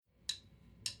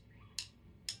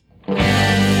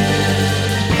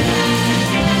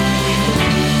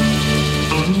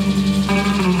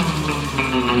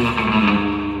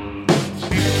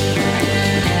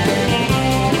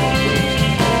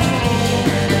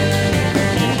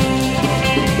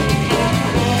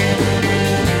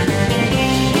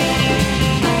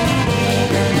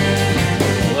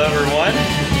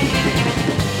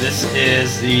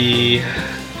the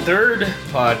third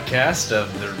podcast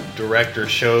of the Director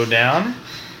Showdown,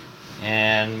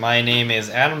 and my name is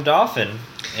Adam Dauphin,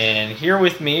 and here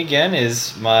with me again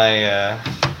is my,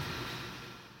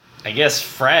 I guess,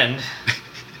 friend,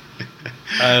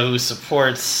 who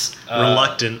supports...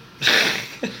 Reluctant.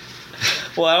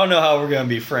 Well, I don't know how we're going to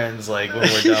be friends, like, when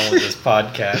we're done with this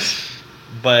podcast,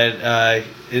 but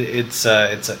it's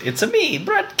a me,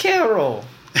 Brett Carroll.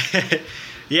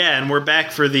 Yeah, and we're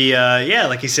back for the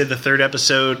like you said, the third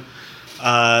episode.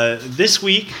 This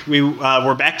week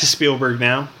we're back to Spielberg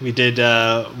now. We did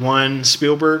one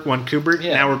Spielberg, one Kubrick.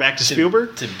 Yeah, now we're back to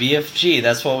Spielberg. To BFG.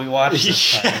 That's what we watched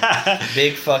this time.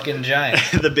 Big fucking giant.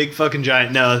 The big fucking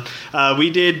giant. No, we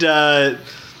did. I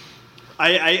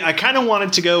kind of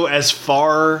wanted to go as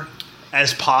far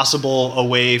as possible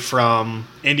away from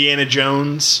Indiana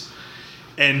Jones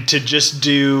and to just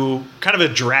do kind of a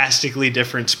drastically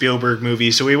different Spielberg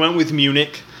movie. So we went with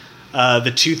Munich,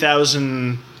 the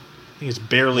 2000, I think it's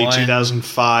barely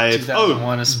 2005.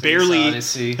 2001, A Space barely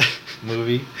Odyssey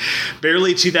movie.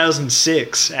 Barely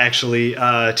 2006, actually.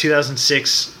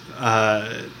 2006,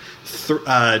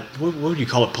 what would you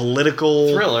call it? Political...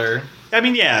 Thriller. I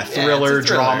mean, thriller,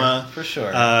 it's a drama. For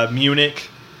sure. Munich.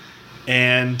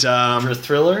 And...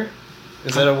 thriller?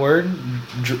 Is that a word?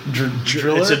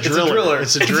 Driller? It's a driller.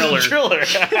 It's a driller.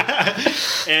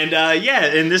 And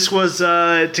and this was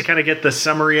to kind of get the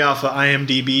summary off of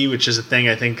IMDb, which is a thing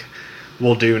I think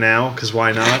we'll do now, because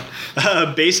why not?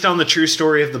 Based on the true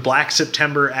story of the Black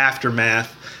September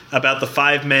aftermath, about the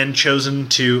 5 men chosen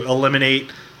to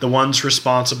eliminate the ones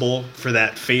responsible for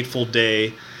that fateful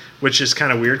day, which is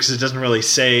kind of weird because it doesn't really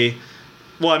say...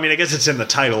 Well, I mean, I guess it's in the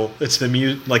title. It's the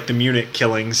Munich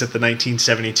killings at the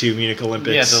 1972 Munich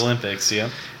Olympics. Yeah, the Olympics, yeah.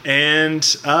 And,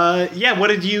 what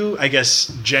did you, I guess,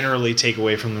 generally take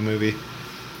away from the movie?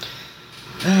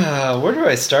 Where do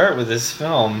I start with this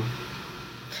film?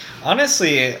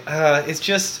 Honestly, I think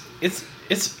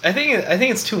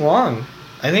it's too long.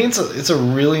 I think it's a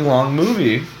really long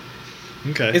movie.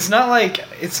 Okay. It's not like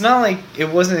it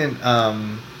wasn't.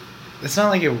 It's not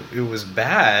like it was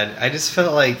bad. I just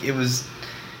felt like it's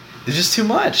just too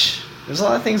much. There's a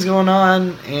lot of things going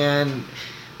on, and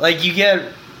like you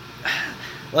get,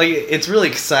 like it's really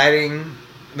exciting.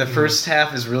 The first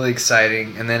half is really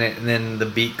exciting, and then the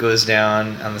beat goes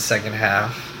down on the second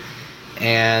half,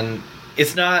 and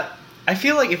it's not. I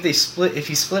feel like if you split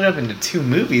it up into 2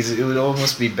 movies, it would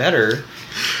almost be better.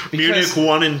 Munich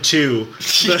 1 and 2.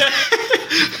 Yeah,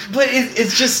 but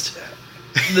it's just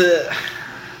the.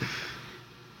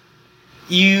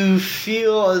 You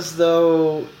feel as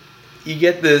though you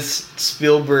get this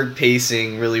Spielberg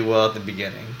pacing really well at the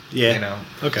beginning. Yeah. You know?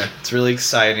 Okay. It's really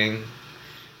exciting.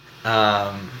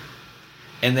 And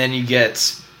then you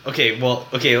get... Okay.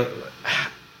 Let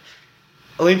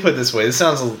me put it this way. This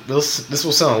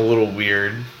will sound a little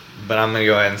weird, but I'm going to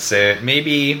go ahead and say it.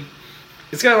 Maybe...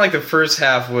 It's kind of like the first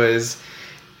half was...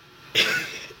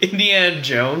 Indiana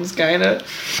Jones, kind of,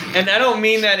 and I don't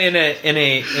mean that in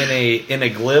a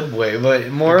glib way, but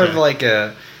more of like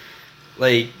a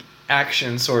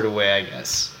action sort of way, I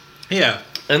guess. Yeah.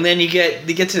 And then you get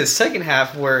to the second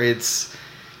half where it's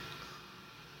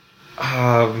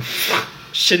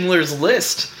Schindler's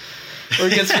List, where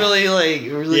it gets really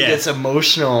gets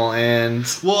emotional and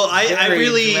I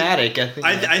really dramatic.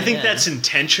 I think that's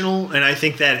intentional, and I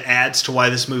think that adds to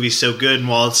why this movie's so good. And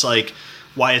while it's like.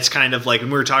 Why it's kind of like, and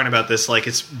we were talking about this, like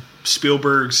it's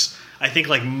Spielberg's, I think,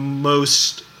 like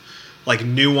most like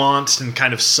nuanced and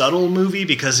kind of subtle movie,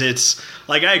 because it's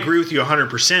like, I agree with you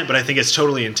 100%, but I think it's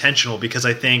totally intentional, because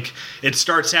I think it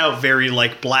starts out very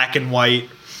like black and white,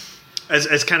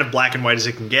 as kind of black and white as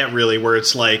it can get, really, where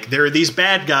it's like there are these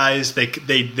bad guys, they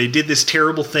did this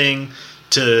terrible thing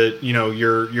to, you know,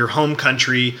 your home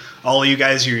country. All of you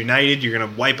guys are united. You're going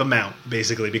to wipe them out,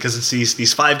 basically, because it's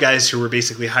these 5 guys who were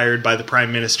basically hired by the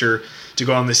prime minister to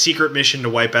go on this secret mission to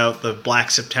wipe out the Black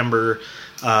September,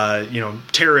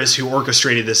 terrorists who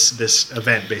orchestrated this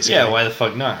event, basically. Yeah, why the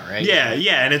fuck not, right?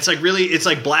 Yeah, and it's like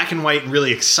black and white and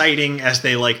really exciting as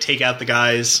they like take out the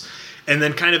guys, and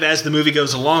then kind of as the movie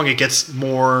goes along, it gets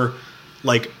more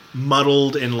like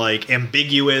muddled and like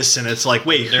ambiguous, and it's like,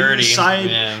 wait, dirty. Whose side?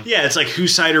 Yeah, it's like,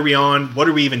 whose side are we on? What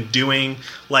are we even doing?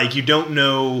 Like, you don't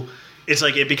know. It's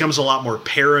like it becomes a lot more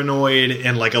paranoid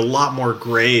and like a lot more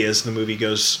gray as the movie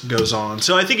goes on.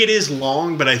 So I think it is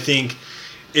long, but I think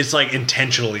it's like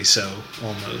intentionally so,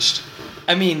 almost.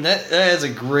 I mean, that is a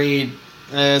great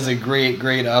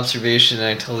observation.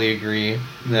 I totally agree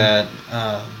that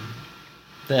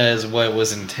that is what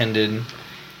was intended.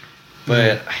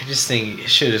 but I just think it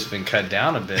should have been cut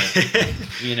down a bit.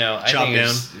 I chopped think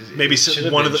down. Maybe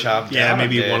one of the chopped down.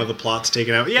 Maybe one of the plots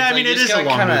taken out. Yeah, I mean, it is a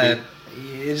long movie.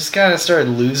 It just kind of started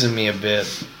losing me a bit.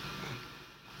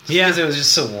 Yeah, because it was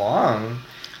just so long.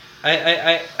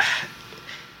 I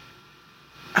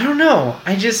don't know.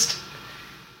 I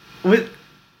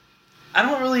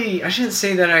shouldn't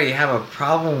say that I have a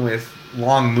problem with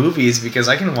long movies because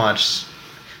I can watch.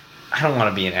 I don't want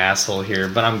to be an asshole here,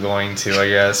 but I'm going to, I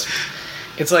guess.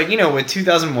 It's like, with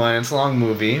 2001, it's a long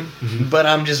movie, but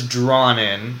I'm just drawn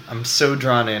in. I'm so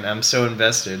drawn in. I'm so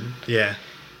invested. Yeah.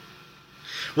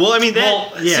 Well, I mean,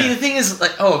 see, the thing is,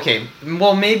 like, okay.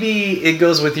 Well, maybe it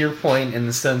goes with your point in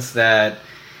the sense that,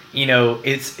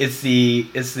 it's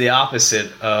the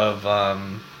opposite of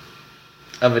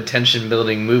a tension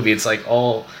building movie. It's like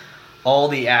all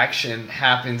the action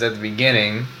happens at the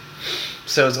beginning.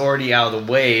 So it's already out of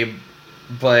the way,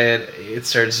 but it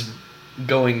starts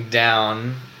going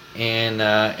down in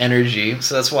energy.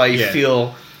 So that's why you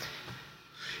feel.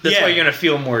 That's why you're gonna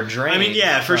feel more drained. I mean,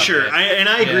 yeah, for sure.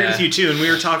 I agree with you too. And we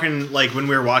were talking like when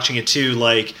we were watching it too,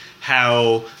 like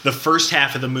how the first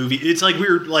half of the movie. It's like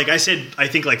I said, I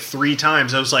think like 3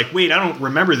 times. I was like, wait, I don't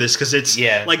remember this because it's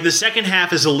like the second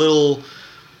half is a little.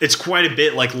 It's quite a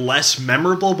bit like less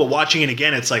memorable, but watching it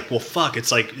again, it's like, well, fuck.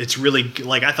 It's like it's really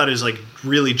like I thought it was like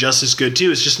really just as good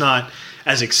too. It's just not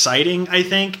as exciting, I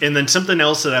think. And then something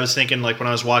else that I was thinking like when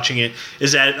I was watching it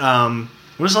is that when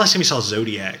was the last time you saw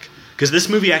Zodiac? Because this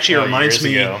movie actually reminds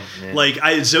me, like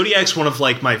Zodiac's one of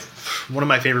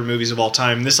my favorite movies of all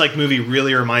time. This like movie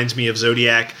really reminds me of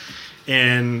Zodiac,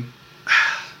 and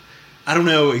I don't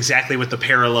know exactly what the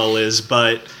parallel is,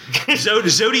 but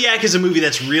Zodiac is a movie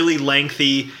that's really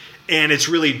lengthy and it's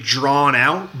really drawn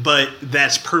out, but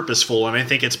that's purposeful, and I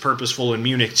think it's purposeful in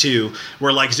Munich too,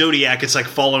 where like Zodiac, it's like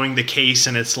following the case,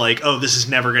 and it's like, oh, this is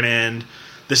never going to end.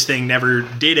 This thing never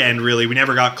did end, really. We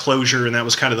never got closure, and that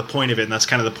was kind of the point of it, and that's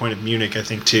kind of the point of Munich, I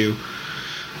think, too.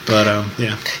 But,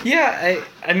 yeah. Yeah,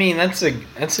 I mean, that's a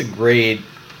great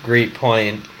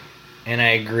point, and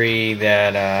I agree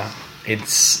that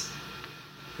it's...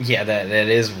 Yeah, that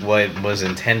is what was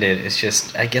intended. It's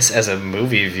just, I guess, as a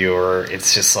movie viewer,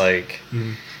 it's just like...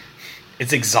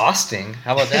 It's exhausting.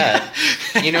 How about that?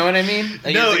 You know what I mean?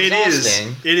 Like, no, it is.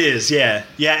 It is, yeah.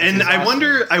 Yeah, and I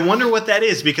wonder what that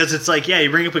is, because it's like, yeah, you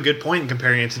bring up a good point in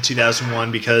comparing it to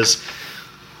 2001, because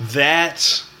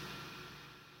that...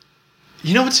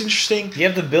 You know what's interesting? You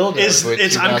have the build up.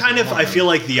 I'm kind of, I feel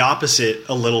like the opposite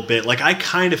a little bit. Like, I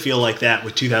kind of feel like that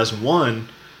with 2001,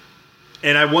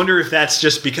 and I wonder if that's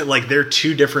just because, like, they're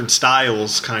two different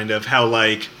styles, kind of, how,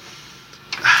 like...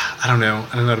 I don't know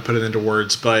how to put it into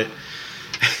words, but...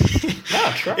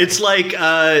 Try. It's like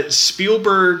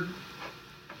Spielberg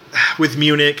with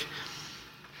Munich.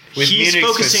 He's Munich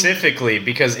focusing specifically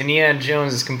because Indiana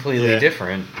Jones is completely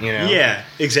different. Yeah,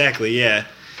 exactly. Yeah,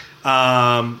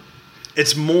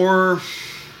 it's more.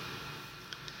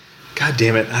 God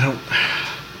damn it! I don't.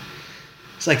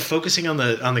 It's like focusing on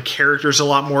the characters a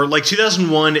lot more. Like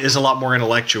 2001 is a lot more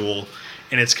intellectual.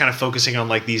 And it's kind of focusing on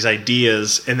like these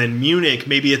ideas, and then Munich,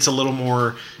 maybe it's a little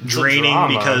more draining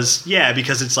because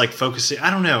it's like focusing. I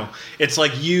don't know. It's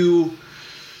like I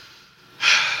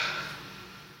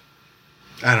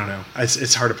don't know.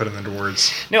 It's hard to put it into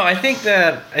words. No, I think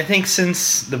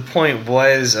since the point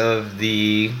was of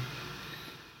the,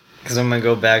 because I'm gonna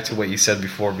go back to what you said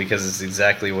before because it's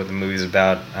exactly what the movie's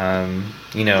about.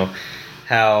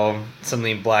 How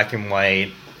something black and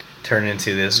white turned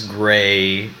into this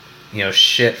gray.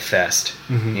 Shit fest,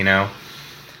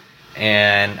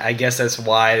 and I guess that's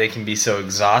why they can be so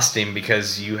exhausting,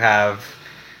 because you have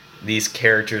these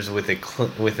characters with a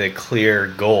clear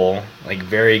goal, like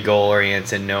very goal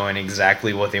oriented, knowing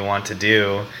exactly what they want to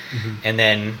do, and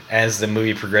then as the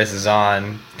movie progresses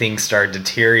on, things start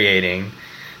deteriorating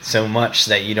so much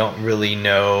that you don't really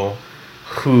know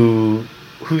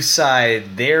whose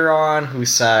side they're on,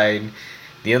 whose side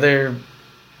the other.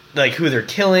 Like who they're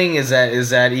killing, is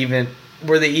that even,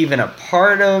 were they even a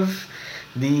part of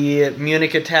the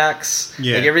Munich attacks?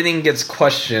 Yeah. Like everything gets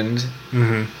questioned,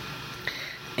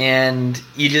 and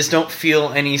you just don't feel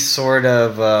any sort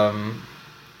of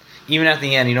even at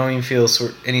the end you don't even feel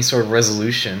any sort of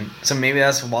resolution. So maybe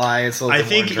that's why it's a little. I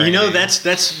think more draining.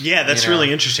 That's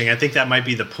really interesting. I think that might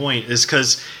be the point, is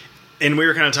because, and we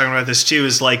were kind of talking about this too.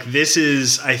 Is like this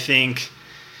is, I think,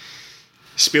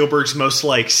 Spielberg's most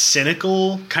like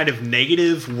cynical, kind of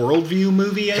negative worldview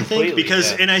movie, I think,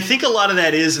 because and I think a lot of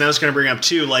that is, and I was going to bring up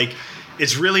too, like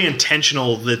it's really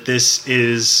intentional that this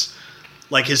is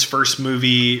like his first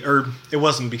movie, or it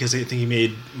wasn't because I think he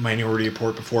made Minority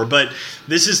Report before, but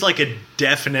this is like a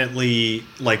definitely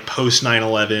like post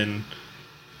 9/11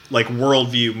 like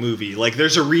worldview movie. Like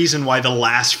there's a reason why the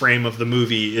last frame of the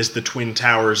movie is the Twin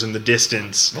Towers in the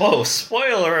distance. Whoa,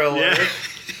 spoiler alert. Yeah.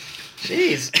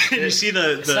 Jeez. You see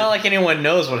It's not like anyone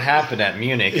knows what happened at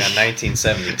Munich on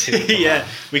 1972. yeah,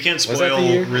 we can't that the spoil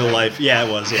year? real life. Yeah,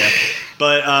 it was. Yeah,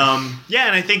 but yeah,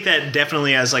 and I think that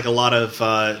definitely has like a lot of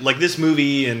like this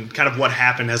movie and kind of what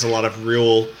happened has a lot of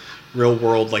real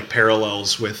world like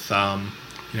parallels with what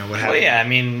happened. Well, yeah, I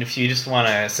mean, if you just want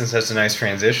to, since that's a nice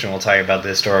transition, we'll talk about the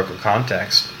historical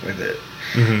context with it.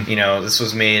 Mhm. You know, this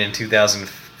was made in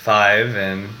 2005,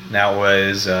 and that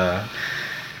was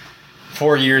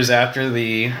 4 years after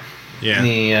the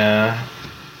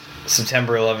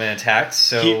September 11 attacks.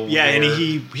 So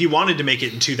he wanted to make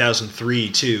it in 2003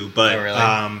 too, but Oh, really?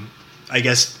 I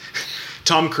guess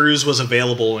Tom Cruise was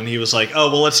available, and he was like,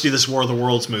 "Oh, well, let's do this War of the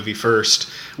Worlds movie first,"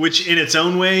 which, in its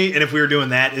own way, and if we were doing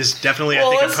that, is definitely I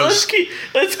think a post.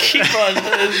 Let's keep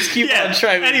on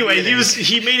trying. Anyway,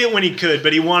 he made it when he could,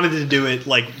 but he wanted to do it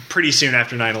like pretty soon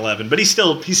after 9/11. But he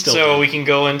still. So we can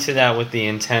go into that with the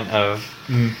intent of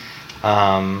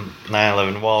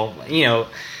 9/11. Well, you know,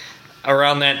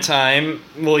 around that time,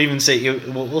 we'll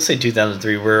say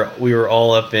 2003. We were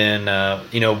all up in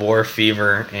war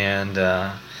fever, and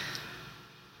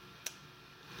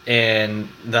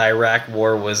the Iraq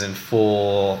War was in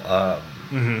full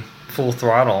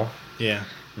throttle. Yeah,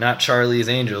 Not Charlie's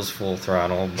Angels full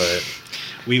throttle, but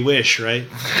we wish, right?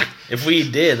 if we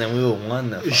did, then we would have won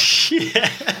the fuck. Yeah.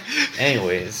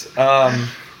 Anyways,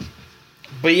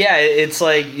 but yeah, it's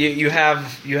like you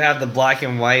have the black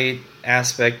and white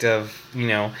aspect of,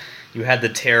 you had the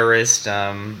terrorist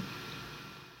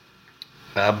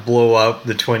blow up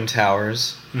the Twin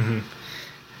Towers. Mm-hmm.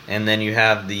 And then you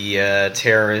have the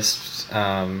terrorists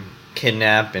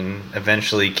kidnap and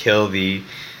eventually kill the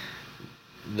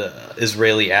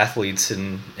Israeli athletes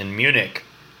in Munich.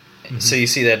 Mm-hmm. So you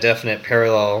see that definite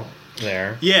parallel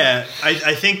there. Yeah,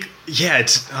 I think,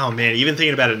 it's, oh man, even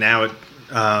thinking about it now,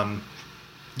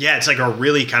 it's like a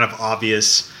really kind of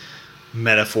obvious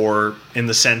metaphor in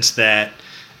the sense that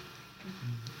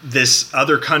this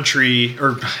other country,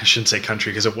 or I shouldn't say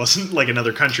country because it wasn't like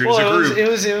another country, it was a group. It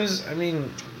was I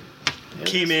mean...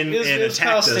 came in and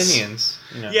attacked Palestinians, us.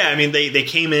 You know. Yeah, I mean, they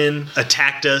came in,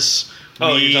 attacked us.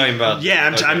 Oh, you're talking about...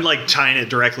 Yeah, okay. I'm like tying it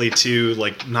directly to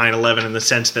like 9/11 in the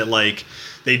sense that like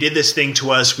they did this thing to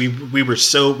us. We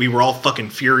were all fucking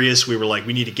furious. We were like,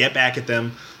 we need to get back at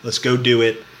them. Let's go do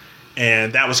it.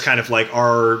 And that was kind of like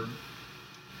our,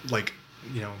 like,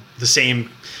 the same,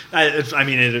 I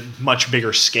mean, at a much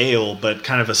bigger scale, but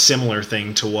kind of a similar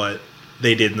thing to what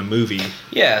they did in the movie.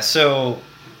 Yeah, so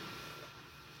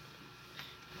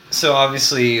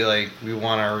obviously, like, we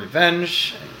want our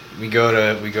revenge. We go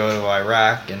to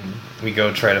Iraq and we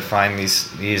go try to find these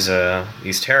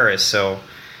terrorists. So,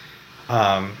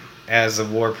 as the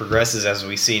war progresses, as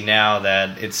we see now,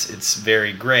 that it's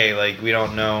very gray. Like, we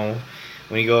don't know.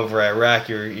 When you go over Iraq,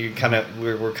 we're kind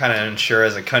of unsure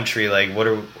as a country, like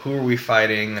who are we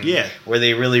fighting? And were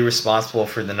they really responsible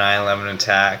for the 9/11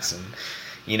 attacks? And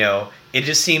it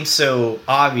just seems so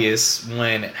obvious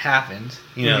when it happened.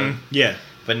 Mm-hmm. Yeah.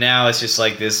 But now it's just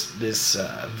like this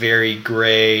very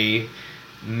gray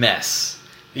mess.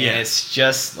 Yeah. And it's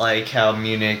just like how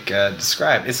Munich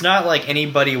described. It's not like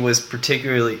anybody was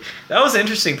particularly... That was the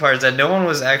interesting part, is that no one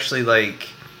was actually like...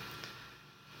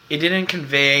 It didn't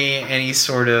convey any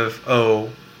sort of,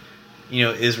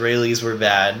 Israelis were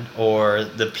bad, or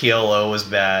the PLO was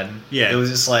bad. Yeah. It was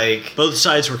just like... Both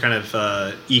sides were kind of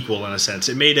equal in a sense.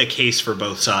 It made a case for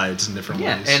both sides in different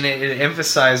ways. Yeah, and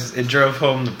it drove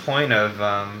home the point of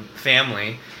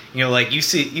family. Like you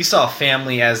saw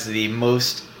family as the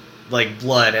most, like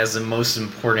blood as the most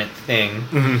important thing.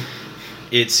 Mm-hmm.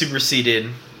 It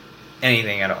superseded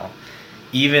anything at all.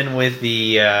 Even with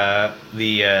the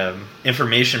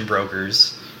information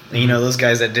brokers, those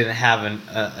guys that didn't have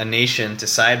a nation to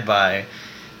side by,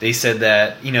 they said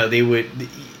that they would.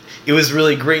 It was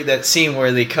really great, that scene where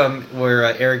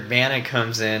Eric Bana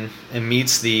comes in and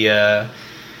meets the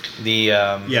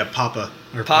Papa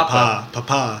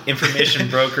information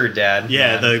broker dad.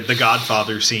 Yeah, the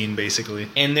Godfather scene basically.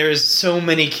 And there's so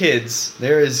many kids.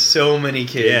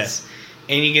 Yeah.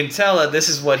 And you can tell that this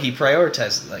is what he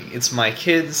prioritized. Like, it's my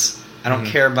kids. I don't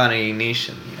care about any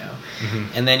nation,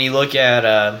 Mm-hmm. And then you look at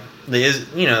the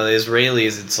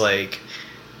Israelis. It's like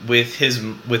with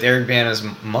Eric Bana's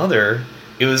mother.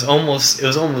 It was almost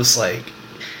like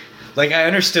I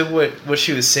understood what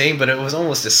she was saying, but it was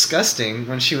almost disgusting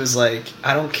when she was like,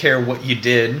 "I don't care what you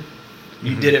did.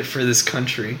 You did it for this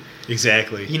country."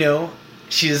 Exactly. You know,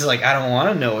 she's like, I don't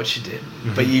want to know what you did,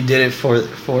 but you did it for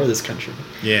this country.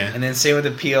 Yeah. And then same with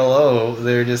the PLO,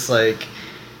 they're just like,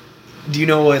 do you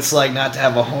know what it's like not to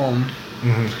have a home?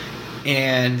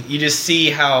 And you just see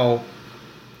how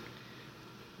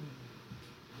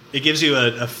it gives you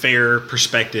a fair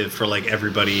perspective for like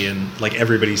everybody and like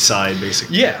everybody's side,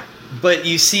 basically. Yeah, but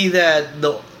you see that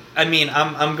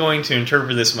I'm going to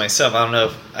interpret this myself. I don't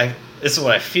know if this is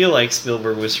what I feel like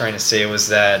Spielberg was trying to say, was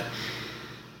that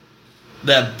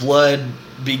blood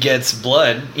begets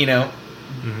blood. You know,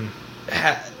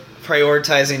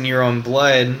 prioritizing your own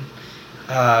blood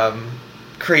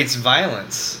creates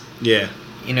violence. Yeah.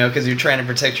 You know, because you're trying to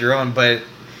protect your own, but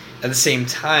at the same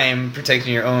time,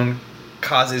 protecting your own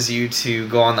causes you to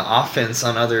go on the offense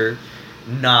on other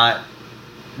not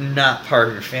part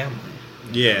of your family.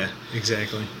 Yeah,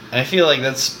 exactly. And I feel like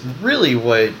that's really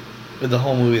what the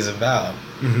whole movie is about,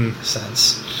 in a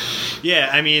sense.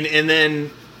 Yeah, I mean, and then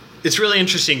it's really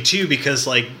interesting too because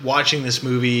like watching this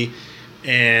movie,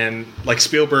 and like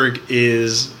Spielberg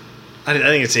is, I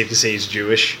think it's safe to say he's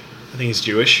Jewish. I think he's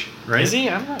Jewish, right? Is he?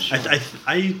 I'm not sure.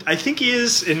 I think he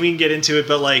is, and we can get into it,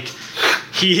 but like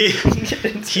yeah,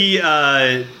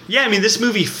 I mean, this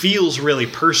movie feels really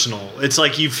personal. It's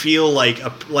like you feel like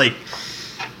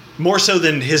more so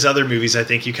than his other movies, I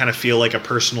think you kind of feel like a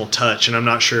personal touch, and I'm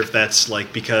not sure if that's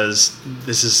like because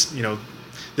this is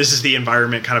the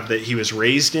environment kind of that he was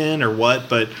raised in or what,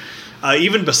 but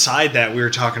even beside that, we were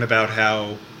talking about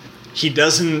how he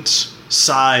doesn't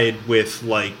side with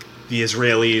like the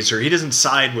Israelis, or he doesn't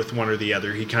side with one or the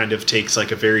other. He kind of takes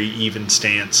like a very even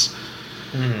stance,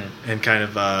 and kind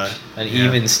of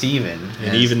even Steven.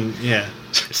 And even, yeah.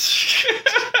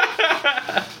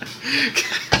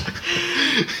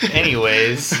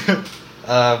 Anyways,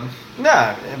 I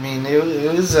mean,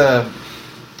 it was. I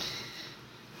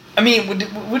mean,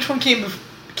 which one came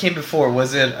before?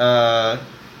 Was it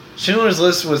Schindler's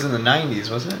List? Was in the 90s,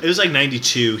 wasn't it? It was like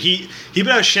 92. He put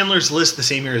out Schindler's List the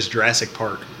same year as Jurassic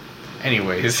Park.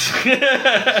 Anyways,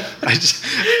 I just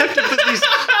have to put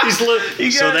these little.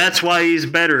 So that's why he's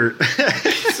better.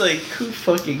 It's like, who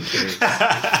fucking cares?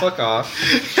 Fuck off.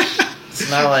 It's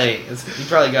not like he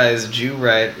probably got his Jew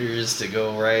writers to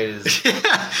go write his.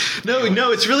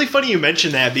 No, it's really funny you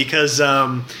mentioned that because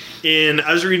I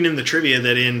was reading in the trivia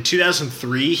that in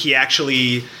 2003 he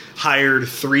actually hired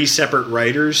 3 separate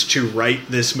writers to write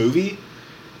this movie.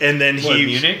 And then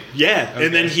Munich? Yeah. Okay.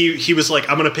 And then he was like,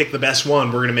 I'm going to pick the best one.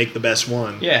 We're going to make the best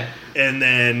one. Yeah. And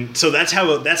then, so that's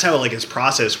how like his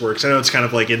process works. I know it's kind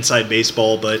of like inside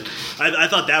baseball, but I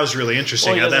thought that was really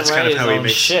interesting. Well, That's kind of how he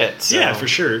makes shit. So yeah, for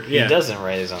sure. Yeah. He doesn't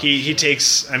write his own. He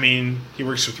takes, I mean, he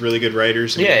works with really good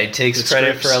writers. And he takes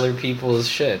credit scripts. for other people's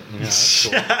shit. You know, that's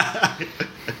cool.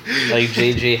 Like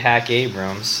J.J. Hack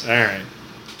Abrams. All right.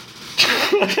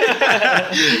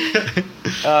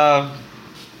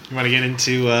 You want to get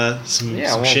into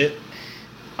some shit?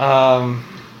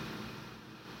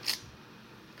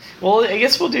 Well, I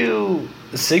guess we'll do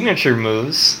signature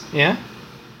moves. Yeah.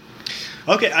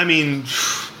 Okay, I mean,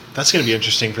 that's going to be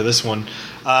interesting for this one.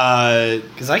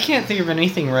 Because I can't think of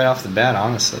anything right off the bat,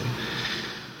 honestly.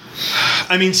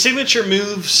 I mean, signature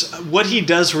moves, what he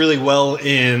does really well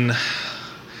in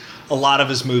a lot of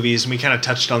his movies, and we kind of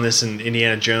touched on this in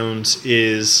Indiana Jones,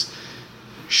 is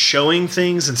showing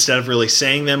things instead of really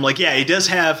saying them. Like, yeah, he does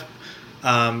have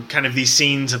kind of these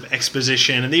scenes of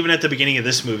exposition, and even at the beginning of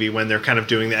this movie when they're kind of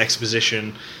doing the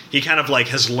exposition, he kind of like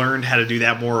has learned how to do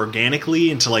that more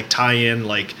organically and to like tie in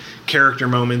like character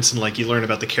moments, and like you learn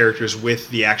about the characters with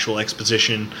the actual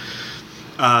exposition.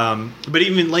 But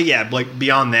even like, yeah, like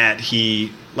beyond that,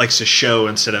 he likes to show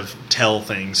instead of tell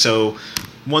things. So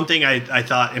one thing I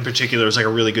thought in particular was like a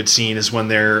really good scene is when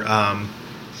they're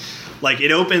like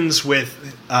it opens with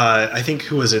I think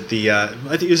who was it? I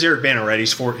think it was Eric Bana, right?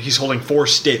 He's holding 4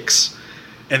 sticks,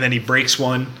 and then he breaks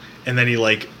one, and then he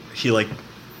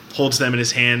holds them in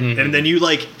his hand, and then you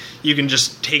can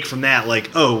just take from that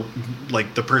like, oh,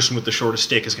 like the person with the shortest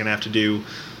stick is gonna have to do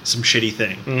some shitty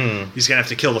thing. He's gonna have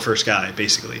to kill the first guy,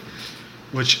 basically.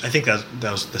 Which I think that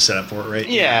was the setup for it, right?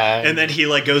 Yeah. And then he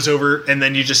like goes over, and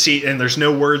then you just see, and there's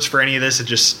no words for any of this. It's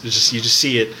just you just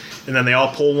see it, and then they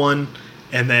all pull one,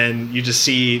 and then you just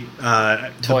see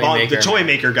the toy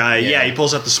maker guy. Yeah, he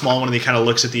pulls out the small one, and he kind of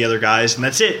looks at the other guys, and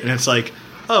that's it. And it's like,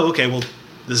 oh, okay, well,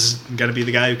 this is gonna be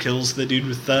the guy who kills the dude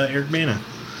with Eric Bana.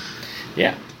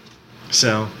 Yeah.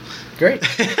 So great.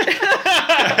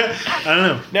 I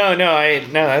don't know.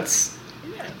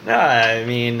 I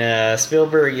mean,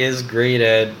 Spielberg is great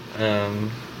at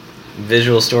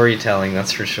visual storytelling,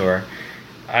 that's for sure.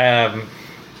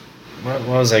 What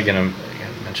was I gonna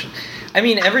mention? I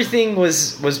mean, everything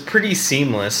was pretty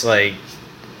seamless, like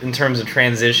in terms of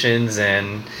transitions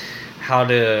and how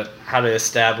to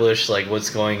establish like what's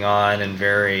going on and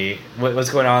what's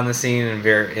going on in the scene in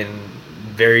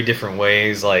very different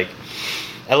ways. Like,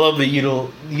 I love the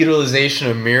utilization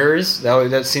of mirrors.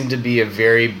 That seemed to be a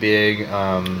very big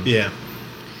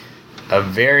a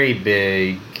very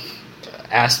big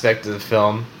aspect of the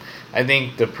film. I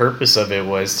think the purpose of it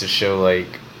was to show, like,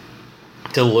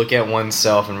 to look at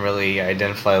oneself and really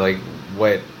identify, like,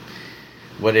 what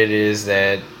it is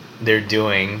that they're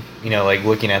doing. You know, like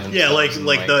looking at themselves. Yeah,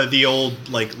 like the old,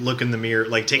 like, look in the mirror,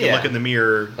 like take a look in the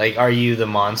mirror. Like, are you the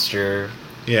monster?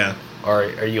 Yeah. Or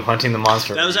are you hunting the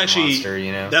monster? That was actually monster,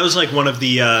 you know? That was like one of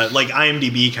the like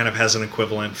IMDb kind of has an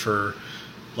equivalent for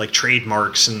like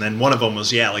trademarks, and then one of them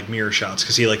was like mirror shots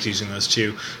because he likes using those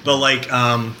too. But like,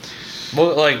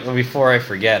 well, like before I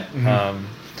forget,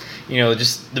 you know,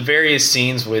 just the various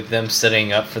scenes with them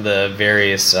setting up for the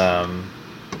various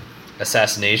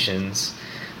assassinations.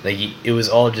 Like, it was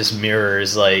all just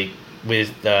mirrors. Like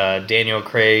with Daniel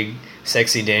Craig,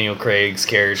 sexy Daniel Craig's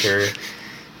character.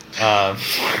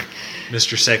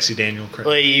 Mr. Sexy Daniel Craig.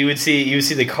 Like, you would see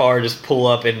the car just pull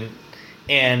up, and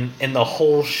in the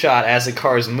whole shot as the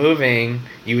car is moving,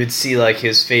 you would see like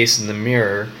his face in the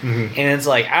mirror, and it's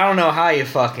like, I don't know how you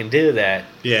fucking do that.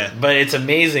 Yeah, but it's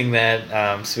amazing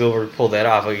that Spielberg pulled that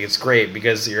off. Like, it's great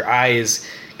because your eye is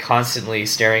constantly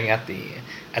staring at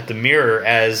the mirror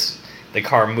as the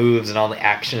car moves and all the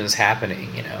action is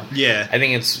happening. You know. Yeah, I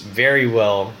think it's very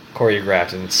well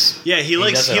choreographed, and he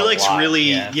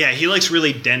likes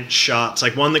really dense shots.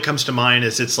 Like, one that comes to mind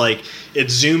is it's like it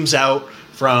zooms out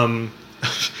from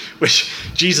which,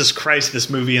 Jesus Christ, this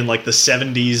movie in like the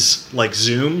 70s like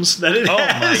zooms that it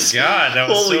has. Oh my god, that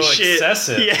was Holy so shit.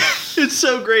 excessive. Yeah, it's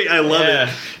so great. I love it.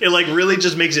 It like really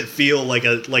just makes it feel like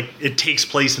it takes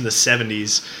place in the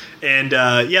 70s. And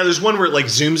there's one where it like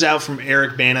zooms out from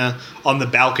Eric Bana on the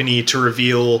balcony to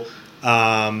reveal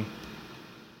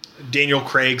Daniel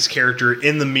Craig's character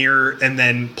in the mirror, and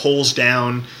then pulls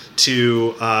down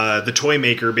to the toy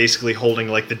maker basically holding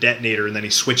like the detonator, and then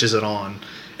he switches it on.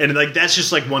 And like that's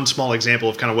just like one small example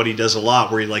of kind of what he does a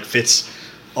lot, where he like fits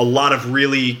a lot of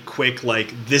really quick,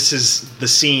 like, this is the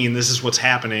scene, this is what's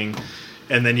happening,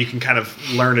 and then you can kind of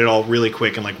learn it all really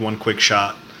quick in like one quick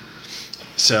shot.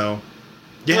 So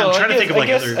yeah, well, I'm trying to think of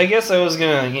like other. I guess I was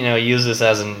gonna, you know, use this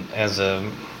as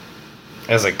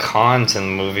a con to the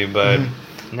movie, but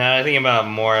now I think about it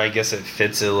more, I guess it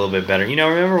fits it a little bit better. You know,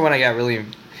 remember when I got really,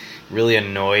 really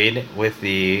annoyed with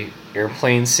the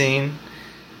airplane scene?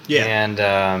 Yeah.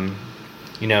 And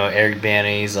you know, Eric Bana,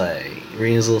 he's like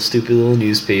reading his little stupid little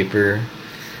newspaper,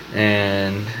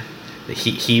 and the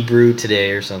Hebrew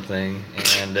Today or something,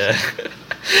 and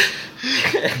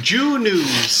Jew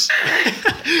News.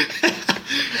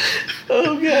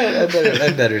 Oh god,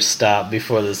 I better stop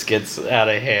before this gets out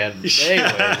of hand.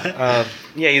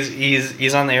 Anyway,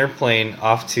 he's on the airplane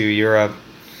off to Europe,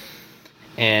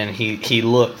 and he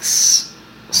looks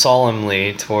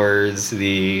solemnly towards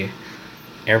the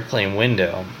airplane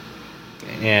window,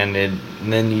 and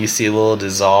then you see a little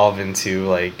dissolve into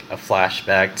like a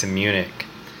flashback to Munich.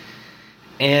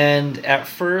 And at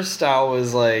first I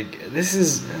was like, this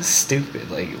is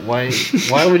stupid. Like, why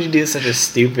would you do such a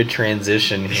stupid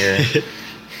transition here?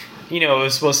 You know, it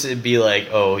was supposed to be like,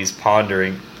 oh, he's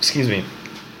pondering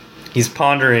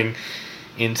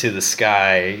into the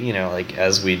sky, you know, like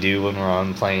as we do when we're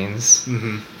on planes.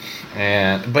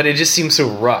 But it just seems so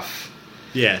rough.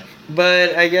 Yeah.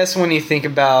 But I guess when you think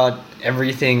about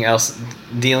everything else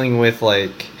dealing with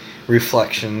like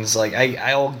reflections, like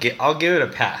I'll give it a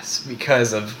pass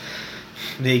because of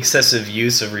the excessive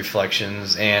use of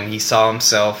reflections, and he saw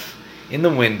himself in the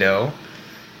window,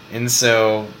 and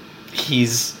so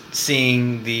he's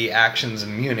seeing the actions of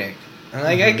Munich. And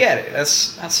like, I get it,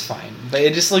 that's fine, but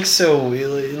it just looks it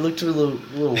looked a little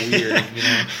weird, you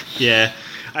know? Yeah,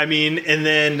 I mean, and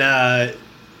then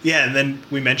and then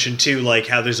we mentioned too, like,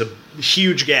 how there's a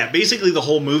huge gap. Basically, the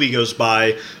whole movie goes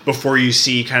by before you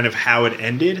see kind of how it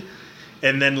ended,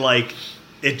 and then like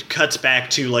it cuts back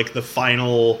to like the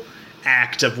final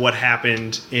act of what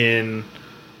happened in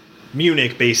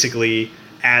Munich, basically,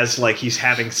 as like he's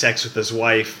having sex with his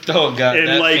wife. Oh god, and,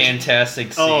 that like,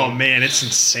 fantastic scene. Oh man, it's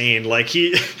insane. Like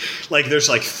there's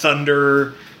like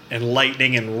thunder and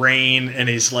lightning and rain, and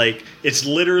he's like, it's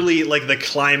literally like the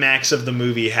climax of the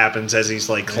movie happens as he's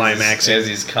like climaxing, as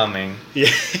he's coming. Yeah.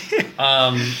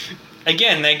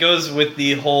 Again, that goes with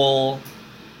the whole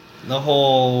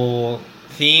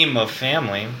theme of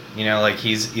family. You know, like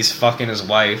he's fucking his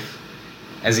wife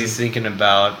as he's thinking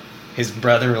about his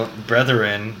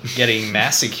brethren getting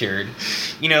massacred.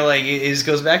 You know, like it just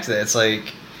goes back to that. It's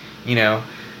like, you know,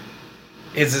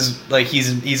 like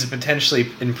he's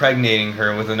potentially impregnating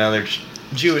her with another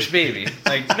Jewish baby.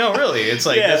 Like, no, really, it's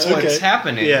like that's what's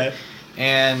happening. Yeah,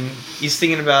 and he's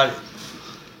thinking about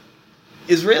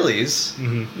Israelis.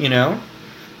 Mm-hmm. You know,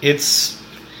 it's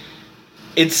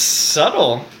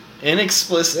subtle and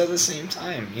explicit at the same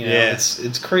time. You know,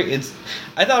 it's crazy.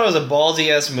 I thought it was a ballsy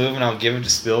ass move, and I'll give it to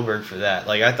Spielberg for that.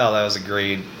 Like, I thought that was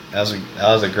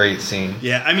a great scene.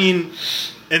 Yeah, I mean,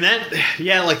 and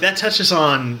like that touches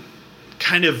on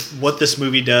kind of what this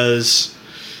movie does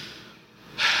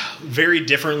very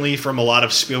differently from a lot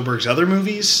of Spielberg's other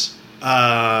movies,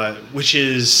 which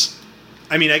is,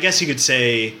 I mean, I guess you could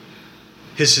say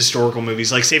his historical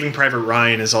movies, like Saving Private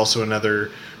Ryan is also another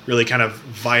really kind of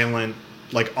violent,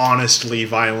 like honestly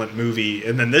violent movie,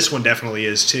 and then this one definitely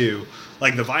is too.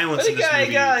 Like the violence in this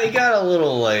movie, it got a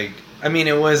little like, I mean,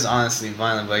 it was honestly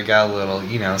violent, but it got a little,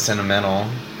 you know, sentimental.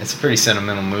 It's a pretty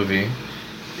sentimental movie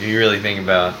if you really think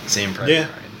about Saving Private Ryan.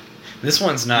 This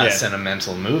one's not a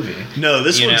sentimental movie. No,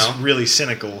 this one's really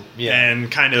cynical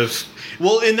and kind of,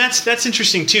 well, and that's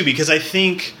interesting too, because I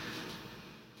think,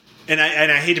 and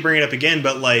I hate to bring it up again,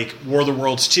 but like War of the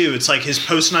Worlds 2, it's like his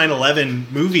post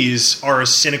 9/11 movies are a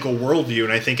cynical worldview,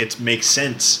 and I think it makes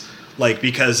sense, like,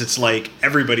 because it's like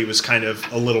everybody was kind of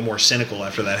a little more cynical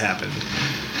after that happened.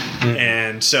 Mm-hmm.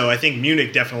 And so I think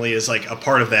Munich definitely is like a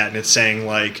part of that, and it's saying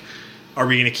like, are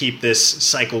we going to keep this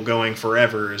cycle going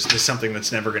forever? Is this something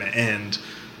that's never going to end?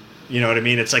 You know what I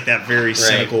mean? It's like that very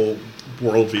cynical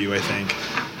worldview, I think.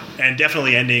 And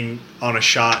definitely ending on a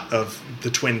shot of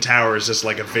the Twin Towers is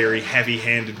like a very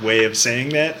heavy-handed way of saying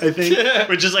that, I think.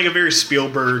 Which is like a very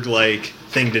Spielberg-like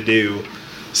thing to do.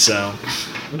 So,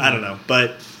 I don't know.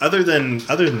 But other than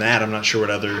that, I'm not sure what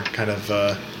other kind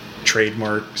of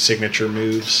trademark signature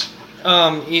moves.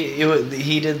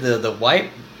 He did the wipe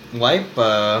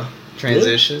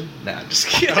transition. Really? Nah, I'm just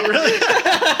kidding. Oh, really?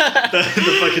 the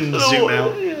fucking zoom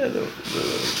out.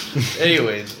 Yeah,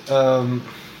 anyways,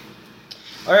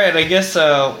 all right, I guess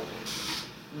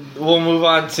we'll move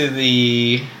on to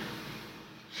the.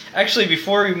 Actually,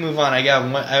 before we move on,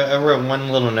 I wrote one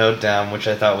little note down, which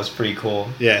I thought was pretty cool.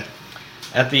 Yeah.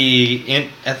 In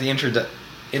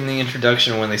the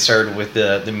introduction, when they started with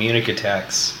the Munich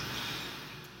attacks,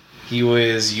 he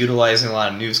was utilizing a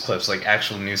lot of news clips, like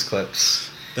actual news clips.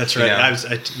 That's right.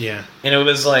 You know? And it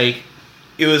was like,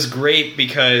 it was great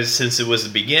because since it was the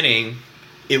beginning,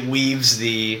 it weaves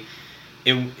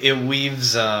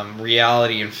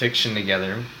reality and fiction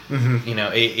together. Mm-hmm. You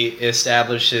know, it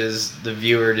establishes the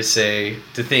viewer to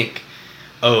think,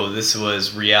 oh, this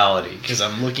was reality, because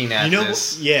I'm looking at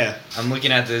this. Yeah, I'm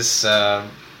looking at this.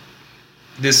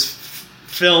 This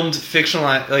filmed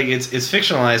fictionalized, like it's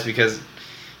fictionalized because,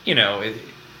 you know,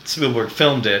 Spielberg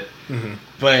filmed it, mm-hmm.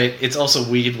 but it's also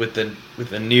weaved with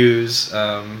the news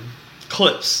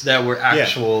clips that were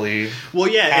actually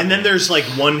happening. And then there's like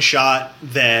one shot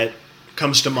that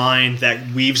comes to mind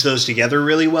that weaves those together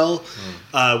really well,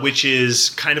 which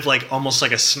is kind of like almost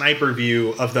like a sniper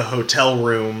view of the hotel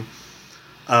room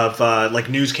of like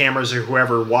news cameras or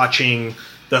whoever watching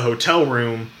the hotel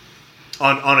room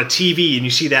on a TV, and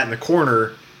you see that in the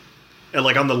corner, and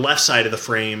like on the left side of the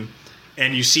frame,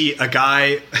 and you see a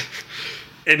guy,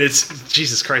 and it's,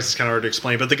 Jesus Christ, it's kind of hard to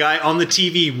explain, but the guy on the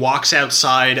TV walks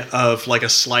outside of like a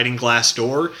sliding glass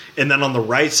door, and then on the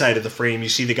right side of the frame, you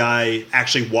see the guy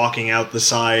actually walking out the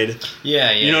side. Yeah.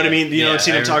 You know what I mean? You know what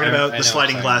I'm talking about? The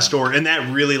sliding glass door. And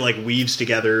that really like weaves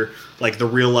together like the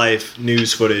real life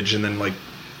news footage, and then like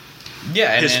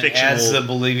his fictional adds the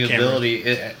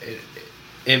believability.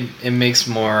 It makes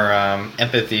more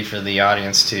empathy for the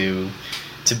audience to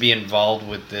be involved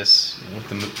with this with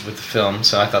the film.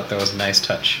 So I thought that was a nice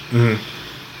touch.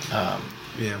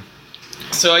 Mm-hmm. Yeah.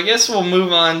 So I guess we'll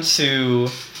move on to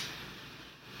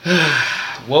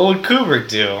what would Kubrick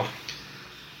do?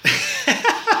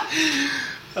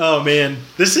 Oh man,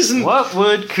 this isn't. What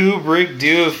would Kubrick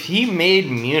do if he made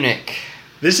Munich?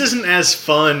 This isn't as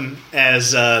fun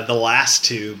as the last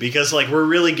two, because like we're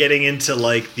really getting into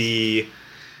like the.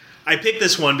 I picked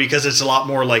this one because it's a lot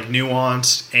more like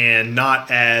nuanced and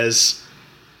not as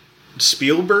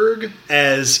Spielberg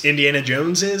as Indiana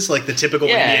Jones is, like the typical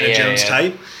Indiana Jones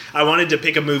type. I wanted to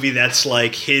pick a movie that's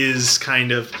like his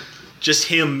kind of, just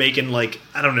him making like,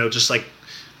 I don't know, just like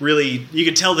really, you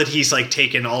could tell that he's like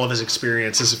taken all of his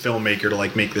experience as a filmmaker to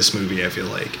like make this movie, I feel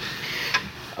like.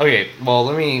 Okay, well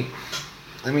let me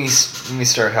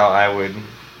start how I would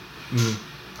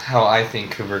how I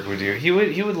think Kubrick would do. He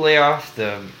would lay off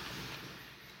the.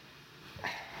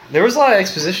 There was a lot of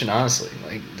exposition, honestly.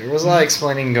 Like there was a lot of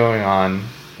explaining going on,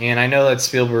 And I know that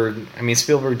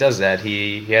Spielberg does that.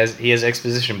 He has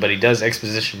exposition, but he does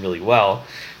exposition really well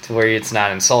to where it's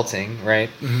not insulting, right?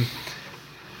 Mm-hmm.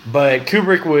 But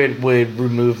Kubrick would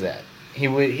remove that. He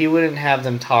wouldn't have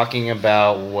them talking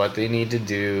about what they need to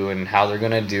do and how they're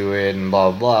going to do it and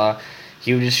blah, blah, blah.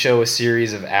 He would just show a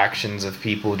series of actions of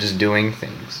people just doing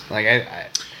things. Like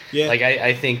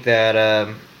I think that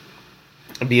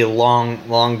it'd be a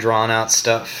long drawn out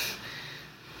stuff.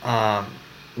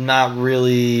 Not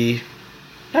really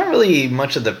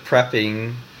much of the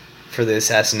prepping for the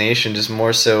assassination, just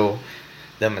more so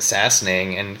them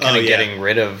assassinating and kind of getting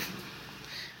rid of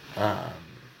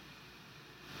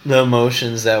the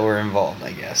emotions that were involved,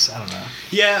 I guess. I don't know.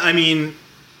 Yeah, I mean,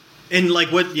 and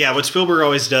like what Spielberg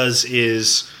always does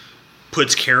is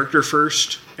puts character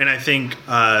first, and I think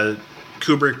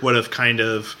Kubrick would have kind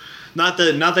of not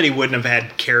that he wouldn't have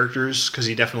had characters, because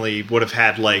he definitely would have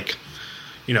had, like,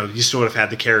 you know, you still would have had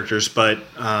the characters, but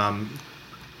a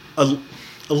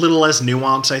little less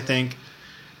nuance, I think,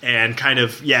 and kind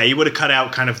of he would have cut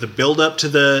out kind of the build up to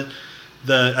the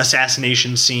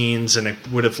assassination scenes, and it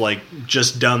would have like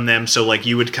just done them. So like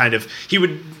he would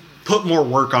put more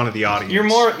work onto the audience. You're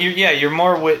more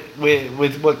with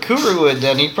what Kubrick would have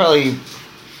done.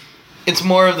 It's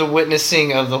more of the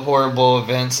witnessing of the horrible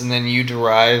events, and then you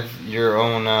derive your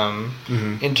own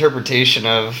interpretation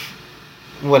of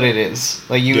what it is.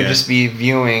 Like you would just be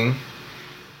viewing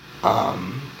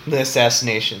the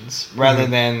assassinations rather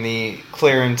than the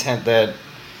clear intent that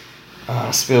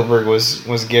Spielberg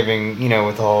was giving, you know,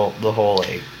 with the whole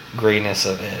like greatness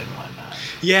of it and whatnot.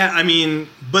 Yeah, I mean,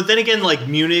 but then again, like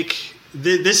Munich,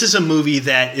 this is a movie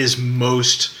that is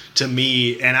most, to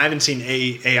me, and I haven't seen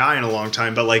AI in a long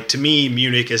time, but like to me,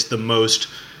 Munich is the most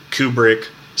Kubrick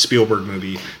Spielberg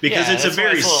movie, because it's a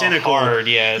very cynical. Hard,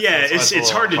 it's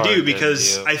hard to do,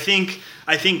 because I think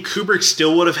Kubrick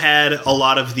still would have had a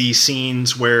lot of the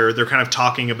scenes where they're kind of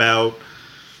talking about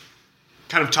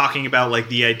like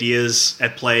the ideas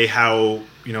at play, how,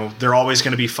 you know, they're always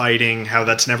going to be fighting, how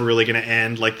that's never really going to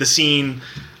end. Like the scene,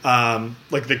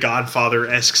 like the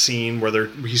Godfather-esque scene where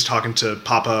he's talking to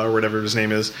Papa or whatever his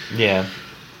name is. Yeah.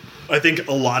 I think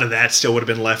a lot of that still would have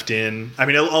been left in. I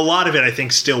mean, a lot of it I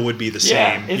think still would be the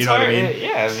same. It's you know hard. What I mean?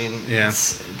 Yeah, I mean,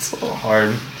 it's a little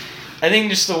hard. I think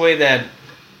just the way that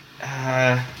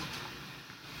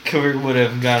Kubrick would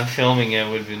have gone filming it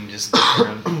would have been just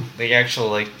different. The actual,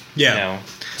 like, you know,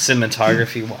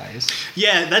 cinematography wise.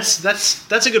 Yeah,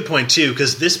 that's a good point too,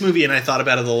 because this movie, and I thought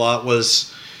about it a lot,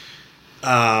 was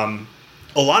a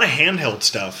lot of handheld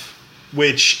stuff,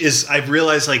 which is, I've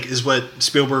realized, like, is what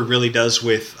Spielberg really does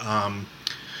with a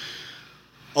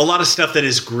lot of stuff that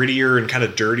is grittier and kind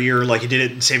of dirtier. Like he did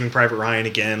it in Saving Private Ryan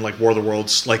again, like War of the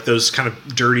Worlds, like those kind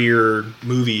of dirtier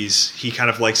movies. He kind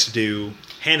of likes to do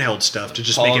handheld stuff to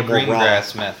just make it more raw.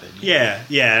 Greengrass method. Yeah,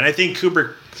 and I think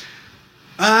Kubrick.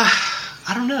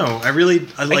 I don't know.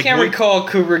 I can't recall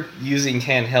Kubrick using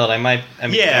handheld.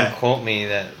 Don't quote me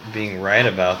that being right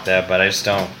about that, but I just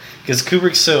don't, because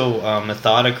Kubrick's so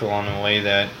methodical in the way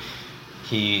that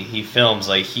he films.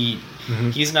 Like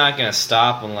he's not going to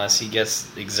stop unless he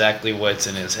gets exactly what's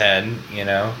in his head. You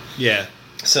know. Yeah.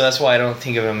 So that's why I don't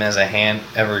think of him as a hand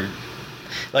ever.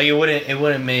 Like it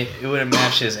wouldn't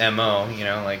match his MO. You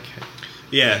know, like.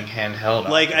 Yeah, handheld.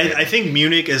 Like I think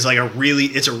Munich is like a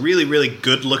really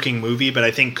good looking movie, but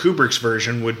I think Kubrick's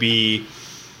version would be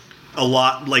a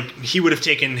lot, like he would have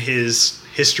taken his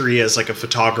history as like a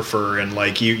photographer, and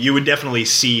like you would definitely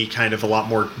see kind of a lot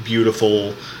more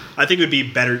beautiful. I think it would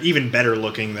be even better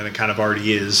looking than it kind of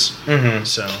already is. Mm-hmm.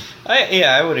 So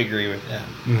I would agree with that.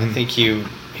 Mm-hmm. I think he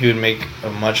would make a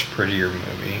much prettier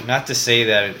movie. Not to say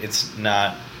that it's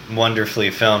not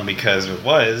wonderfully filmed, because it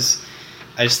was.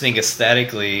 I just think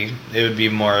aesthetically it would be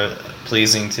more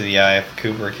pleasing to the eye if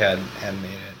Kubrick had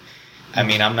made it. I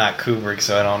mean, I'm not Kubrick,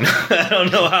 so I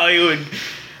don't know how he would.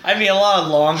 I mean, a lot of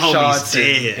long shots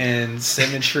and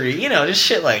symmetry, you know, just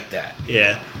shit like that.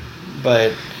 Yeah,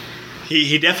 but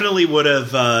he definitely would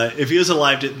have if he was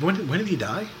alive. When did he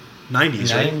die?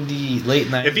 90s, right? Late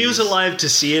 90s. If he was alive to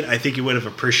see it, I think he would have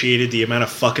appreciated the amount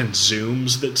of fucking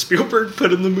zooms that Spielberg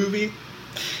put in the movie.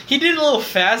 He did a little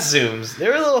fast zooms. They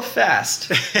were a little fast.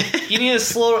 You need to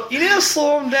slow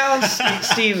them down,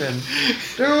 Steven.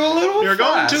 They're a little You're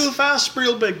fast. Going too fast,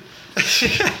 Spielberg.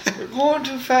 You're going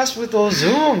too fast with those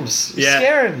zooms. You're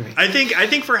scaring me. I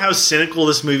think for how cynical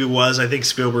this movie was, I think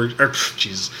Kubrick,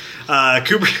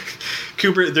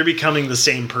 they're becoming the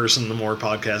same person the more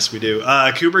podcasts we do.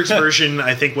 Kubrick's version,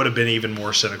 I think, would have been even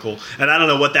more cynical. And I don't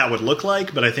know what that would look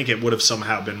like, but I think it would have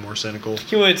somehow been more cynical.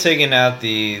 He would have taken out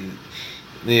the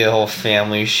the whole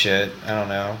family shit. I don't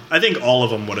know. I think all of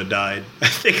them would have died. I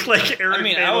think like Eric. I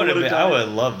mean, Bana I would've died. would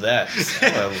love that.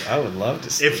 I would love to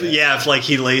see If that. if like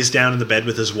he lays down in the bed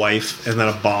with his wife and then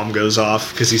a bomb goes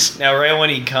off because he's Now, right when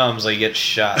he comes, like, he gets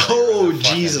shot. Like, oh right in the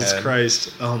fucking Jesus head.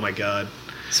 Christ! Oh my God!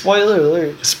 Spoiler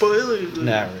alert. Spoiler! alert.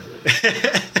 Not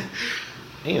really.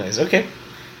 Anyways, okay.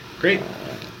 Great.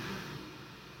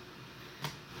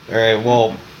 All right.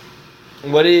 Well,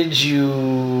 what did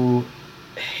you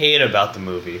hate about the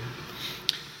movie?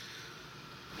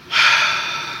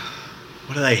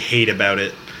 What did I hate about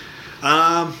it?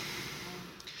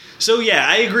 So yeah,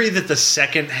 I agree that the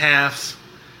second half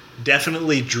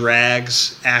definitely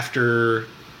drags after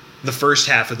the first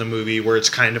half of the movie, where it's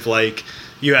kind of like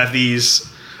you have these.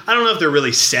 I don't know if they're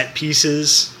really set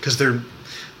pieces because they're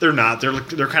not.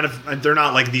 They're kind of they're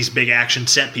not like these big action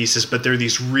set pieces, but they're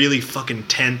these really fucking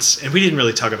tense. And we didn't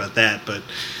really talk about that, but.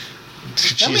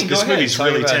 Jeez, go this ahead. movie's Talk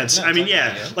really about it. tense. No, I mean, talk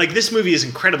yeah, about it. like this movie is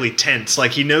incredibly tense.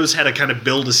 Like he knows how to kind of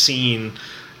build a scene,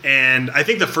 and I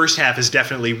think the first half is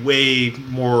definitely way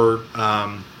more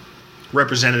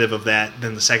representative of that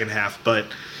than the second half. But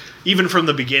even from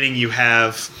the beginning, you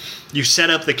set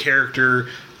up the character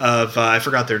of I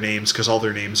forgot their names because all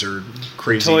their names are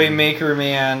crazy. Toy Maker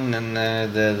Man, and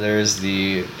there's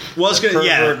the Well, I was gonna,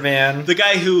 Pervert Man. the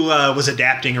guy who was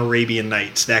adapting Arabian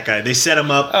Nights. That guy, they set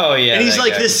him up. Oh yeah, and he's that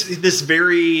like guy. this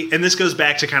very, and this goes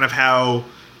back to kind of how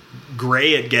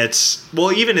gray it gets.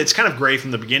 Well, even it's kind of gray from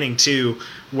the beginning too,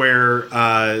 where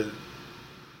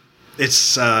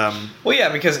it's Well, yeah,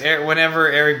 because whenever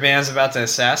Eric Bana's about to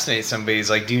assassinate somebody, he's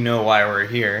like, "Do you know why we're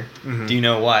here? Mhm. Do you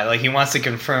know why?" Like he wants to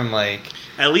confirm, like,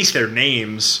 at least their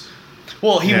names.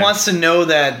 well, he Yeah. wants to know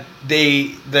that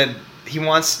he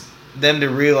wants them to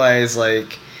realize,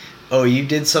 like, oh, you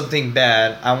did something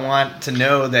bad. I want to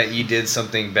know that you did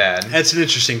something bad. That's an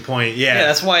interesting point. Yeah,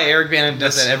 that's why Eric Bana does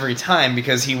That's- that every time,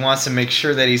 because he wants to make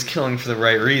sure that he's killing for the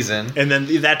right reason. And then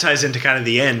that ties into kind of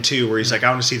the end too, where he's like, "I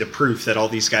want to see the proof that all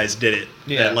these guys did it.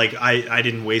 Yeah. That like I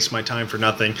didn't waste my time for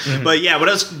nothing." Mhm. But yeah, what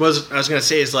I was gonna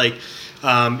say is like,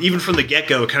 even from the get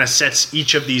go, it kind of sets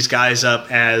each of these guys up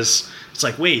as it's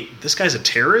like, wait, this guy's a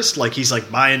terrorist? Like he's like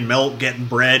buying milk, getting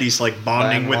bread. He's like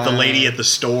bonding Buying with the wine. lady at the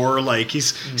store. Like he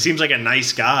seems like a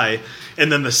nice guy. And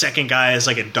then the second guy has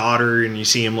like a daughter, and you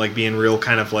see him like being real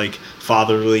kind of like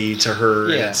fatherly to her.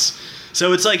 And Yeah.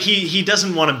 so it's like he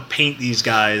doesn't want to paint these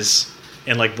guys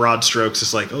in like broad strokes.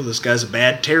 It's like, oh, this guy's a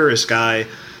bad terrorist guy,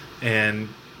 and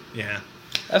yeah.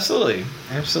 Absolutely.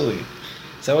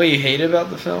 Is that what you hate about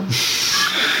the film?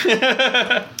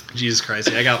 Jesus Christ,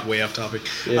 I got way off topic.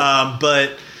 Yeah.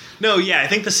 But no, yeah, I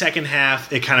think the second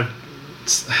half it kind of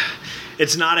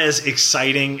it's not as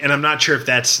exciting, and I'm not sure if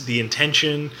that's the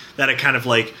intention, that it kind of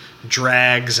like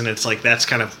drags, and it's like that's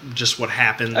kind of just what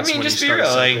happens. I mean, when just you be start a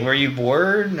real. Like, cycle. were you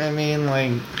bored? I mean,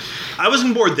 like, I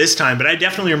wasn't bored this time, but I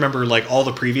definitely remember like all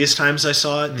the previous times I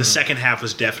saw it. The second half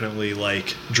was definitely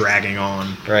like dragging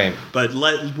on, right. but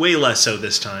way less so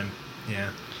this time. Yeah.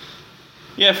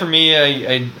 Yeah, for me,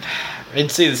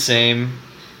 I'd say the same.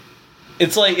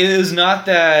 It's like it's not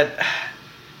that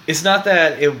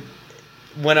it.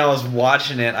 When I was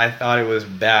watching it, I thought it was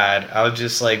bad. I was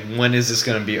just like, when is this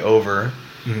going to be over?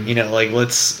 Mhm. You know, like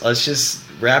let's just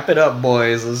wrap it up,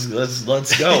 boys.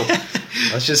 Let's go.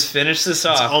 Let's just finish this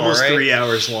off. It's almost all right? 3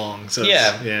 hours long. So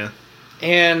Yeah. yeah.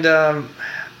 And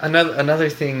another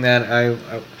thing that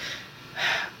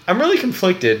I'm really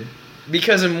conflicted,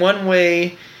 because in one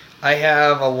way I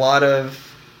have a lot of.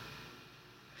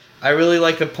 I really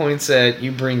like the points that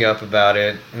you bring up about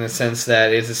it, in the sense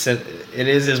that it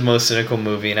is his most cynical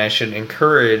movie, and I should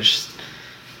encourage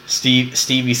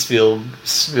Stevie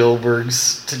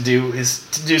Spielberg's to do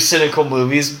cynical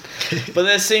movies. But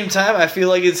at the same time, I feel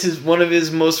like it's one of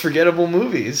his most forgettable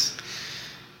movies.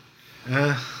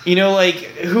 You know, like,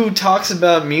 who talks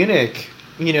about Munich?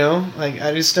 You know, like,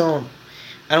 I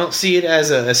don't see it as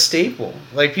a staple.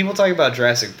 Like, people talk about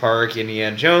Jurassic Park,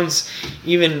 Indiana Jones,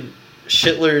 even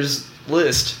Schindler's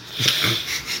List.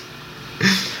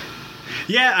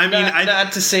 Yeah, I mean,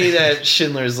 Not to say that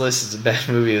Schindler's List is a bad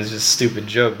movie, it was just a stupid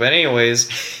joke. But anyways,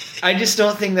 I just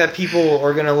don't think that people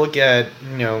are going to look at,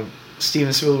 you know,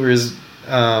 Steven Spielberg's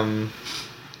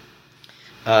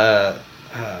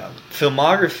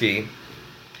filmography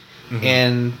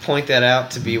and point that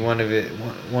out to be one of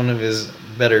his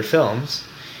better films.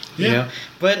 You Yeah. know,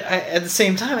 but at the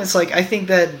same time, it's like, I think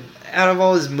that out of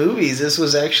all his movies, this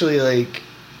was actually like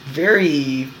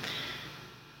very,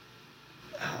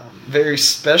 very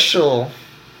special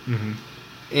Mhm.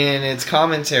 in its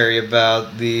commentary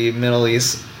about the Middle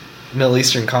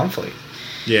Eastern conflict.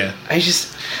 Yeah. I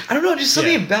don't know, just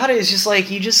something Yeah. about it is just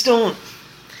like, you just don't.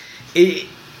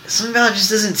 something about it just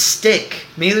doesn't stick.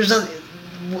 Maybe there's nothing.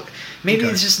 Maybe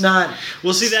Okay. it's just not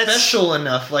Well, see, that's special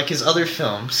enough like his other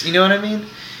films. You know what I mean?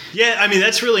 yeah. I mean,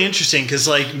 that's really interesting because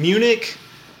like Munich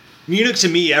to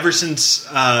me, ever since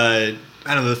I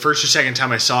don't know the first or second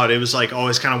time I saw it, it was like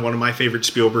always kind of one of my favorite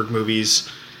Spielberg movies,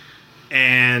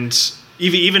 and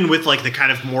even with like the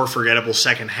kind of more forgettable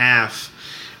second half.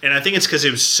 And I think it's because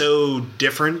it was so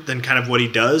different than kind of what he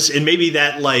does, and maybe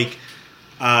that like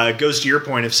goes to your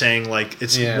point of saying like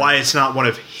it's why it's not one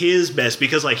of his best,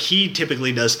 because like he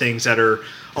typically does things that are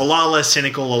a lot less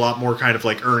cynical, a lot more kind of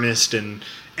like earnest, and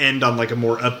end on like a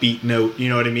more upbeat note. You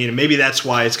know what I mean? And maybe that's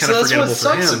why it's kind of forgettable that's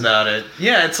what for sucks him. about it.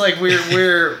 Yeah, it's like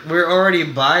we're already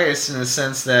biased in the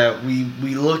sense that we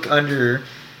look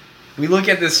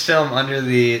at this film under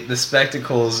the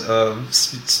spectacles of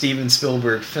Steven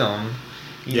Spielberg film.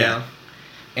 You know?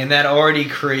 And that already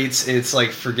creates its like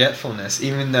forgetfulness,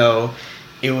 even though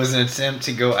it was an attempt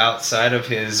to go outside of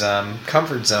his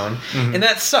comfort zone, and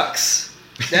that sucks.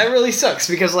 That really sucks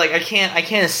because like I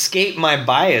can't escape my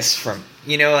bias from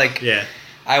like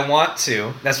I want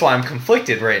to. That's why I'm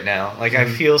conflicted right now. Like I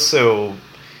feel so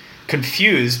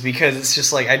confused because it's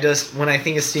just like when I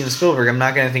think of Steven Spielberg, I'm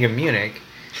not going to think of Munich.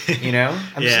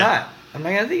 I'm just not. I'm not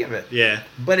going to think of it. Yeah,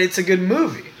 but it's a good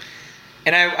movie.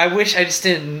 And I wish I just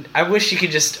didn't. I wish you could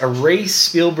just erase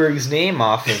Spielberg's name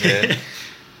off of it,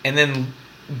 and then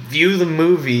view the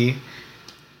movie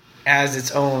as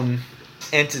its own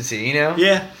entity.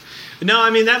 Yeah. No, I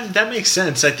mean that makes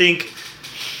sense. I think.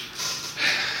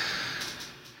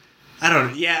 I don't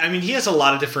know. Yeah, I mean he has a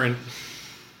lot of different.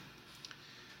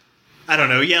 I don't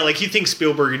know. Yeah, like you think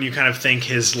Spielberg, and you kind of think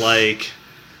his like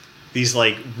these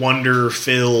like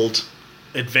wonder-filled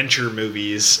adventure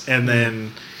movies, and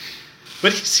then.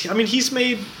 But he's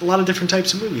made a lot of different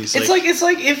types of movies. It's like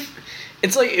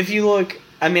if you look.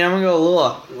 I mean, I'm gonna go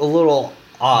a little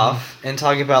off and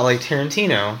talk about like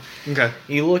Tarantino. Okay.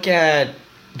 You look at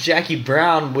Jackie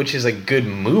Brown, which is a good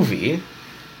movie,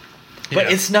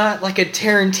 but it's not like a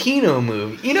Tarantino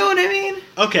movie. You know what I mean?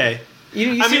 Okay.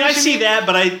 You I mean, I see mean? that,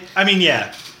 but I mean,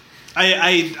 yeah,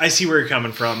 I see where you're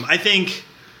coming from. I think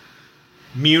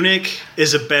Munich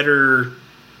is a better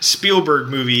Spielberg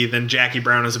movie than Jackie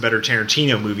Brown is a better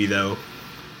Tarantino movie, though.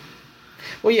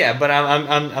 Well, yeah, but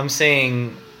I'm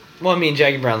saying. Well, I mean,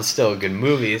 Jackie Brown's still a good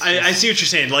movie. I see what you're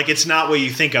saying. Like, it's not what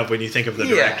you think of when you think of the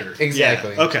director. Yeah,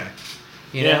 exactly. Yeah. Okay.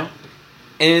 You know?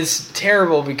 And it's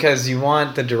terrible because you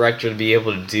want the director to be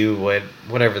able to do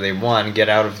whatever they want and get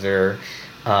out of their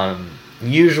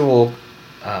usual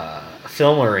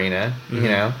film arena, you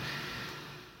know?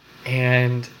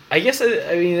 And I guess,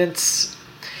 I mean, this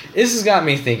has got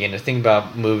me thinking, to think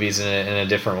about movies in a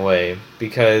different way,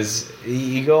 because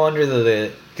you go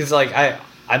under because like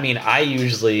I mean, I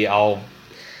usually I'll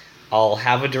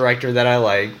have a director that I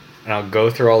like, and I'll go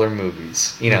through all their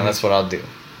movies. That's what I'll do,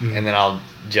 and then I'll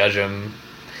judge them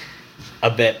a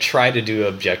bit, try to do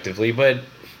objectively. But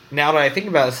now that I think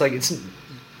about it, it's like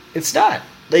it's not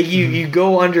like you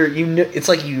go under it's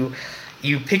like you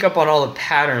pick up on all the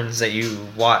patterns that you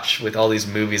watch with all these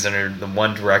movies under the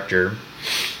one director,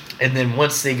 and then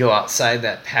once they go outside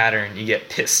that pattern, you get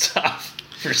pissed off.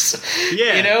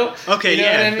 Yeah.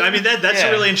 Okay. I mean that's a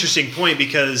really interesting point,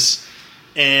 because,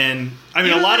 and I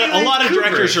mean a lot of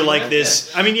directors are like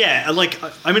this. I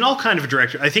mean, all kind of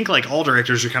directors. I think like all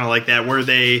directors are kind of like that, where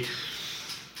they,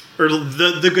 or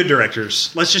the good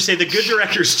directors. Let's just say the good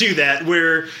directors do that,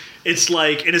 where it's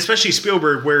like, and especially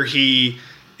Spielberg, where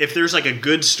if there's like a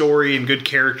good story and good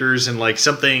characters and like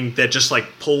something that just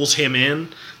like pulls him in,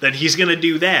 then he's going to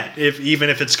do that.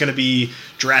 Even if it's going to be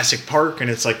Jurassic Park and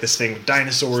it's like this thing with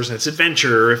dinosaurs and it's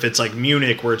adventure, or if it's like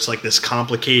Munich where it's like this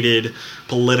complicated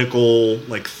political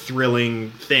like thrilling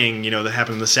thing, that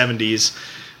happened in the 70s.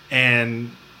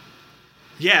 And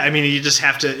yeah, I mean, you just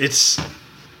have to,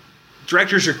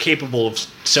 directors are capable of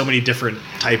so many different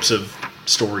types of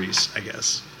stories, I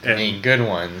guess. I mean, good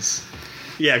ones.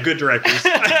 Yeah, good directors.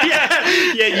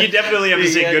 yeah, you definitely have to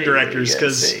say good directors,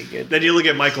 because then you look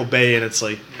at Michael Bay and it's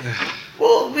like,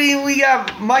 well, we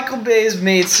got Michael Bay's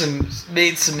made some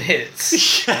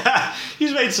hits. Yeah,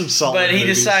 he's made some solid but he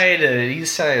movies. decided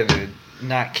to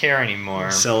not care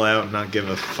anymore. Sell out and not give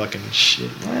a fucking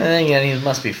shit. I think he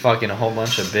must be fucking a whole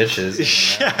bunch of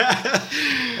bitches.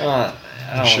 I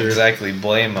don't exactly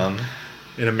blame him.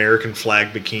 In American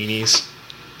flag bikinis.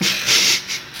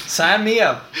 Sign me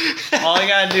up. All I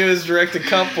gotta do is direct a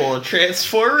couple of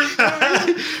Transformers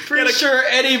movies. Pretty sure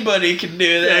anybody can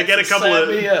do that. Yeah, get a couple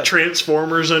of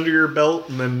Transformers under your belt,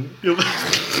 and then you'll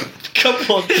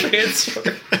couple of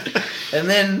Transformers, and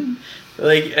then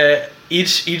like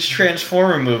each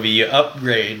Transformer movie you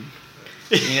upgrade.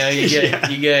 You know, you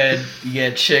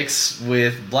get chicks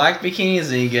with black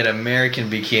bikinis, and you get American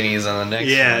bikinis on the next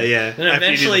one. Yeah. And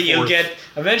eventually you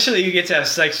get to have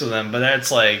sex with them, but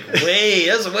that's like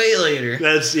that's way later.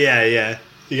 That's yeah.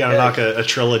 You gotta knock a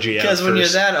trilogy out. Because when you're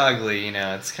that ugly, you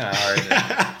know, it's kind of hard.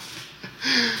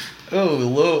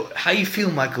 How you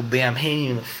feel, Michael Bay? I'm hitting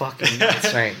you in the fucking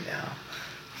nuts right now.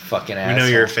 Fucking asshole. We know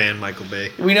you're a fan, Michael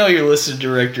Bay. We know you're listening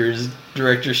to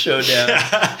Director Showdown.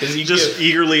 You just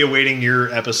eagerly awaiting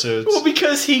your episodes. Well,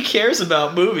 because he cares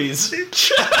about movies.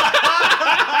 What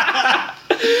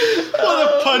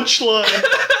a punchline!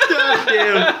 God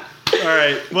damn. All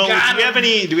right. Well,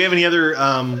 do we have any other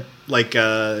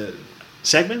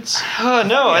segments?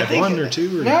 No, I think one or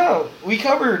two. Or? No, we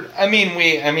covered. I mean,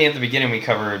 at the beginning we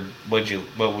covered what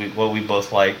we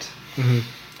both liked. Mm-hmm.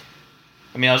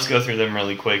 I mean, I'll just go through them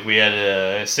really quick. We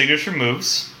had signature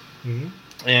moves,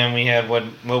 and we had what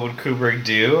would Kubrick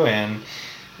do, and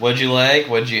what'd you like,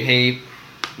 what'd you hate,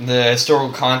 the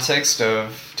historical context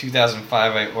of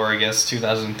 2005 or I guess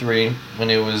 2003 when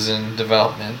it was in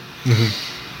development,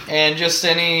 and just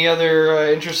any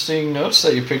other interesting notes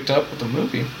that you picked up with the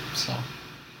movie. So,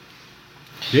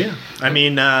 yeah,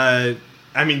 in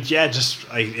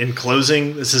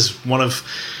closing, this is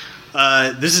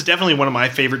definitely one of my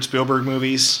favorite Spielberg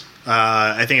movies.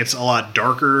 I think it's a lot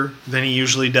darker than he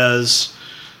usually does.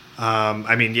 And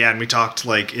we talked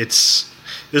this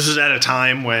was at a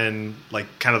time when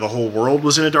kind of the whole world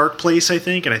was in a dark place, I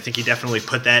think, and I think he definitely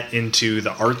put that into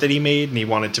the art that he made, and he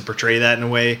wanted to portray that in a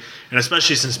way, and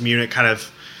especially since Munich kind of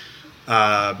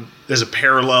there's a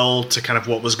parallel to kind of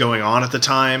what was going on at the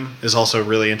time is also a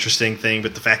really interesting thing,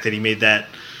 but the fact that he made that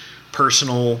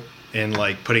personal and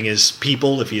putting his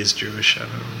people, if he is Jewish, I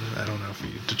don't know if you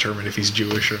determine if he's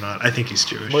Jewish or not. I think he's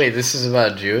Jewish. Wait, this is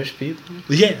about Jewish people?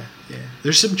 Yeah.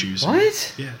 There's some Jews.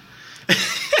 What? Yeah.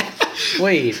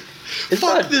 Wait.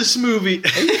 Fuck this movie.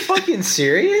 Are you fucking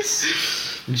serious?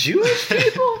 Jewish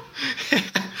people?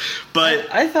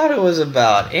 But I thought it was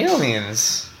about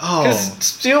aliens. Oh. Because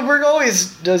Spielberg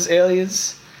always does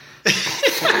aliens.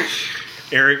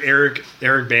 Eric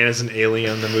Bana is an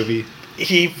alien in the movie.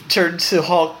 He turned to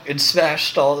Hulk and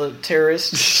smashed all the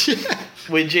terrorists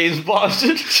with James Bond.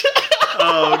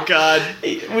 Oh, God.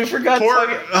 We forgot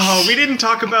we didn't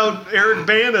talk about Eric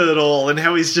Bana at all and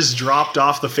how he's just dropped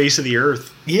off the face of the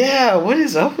earth. Yeah, what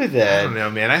is up with that? I don't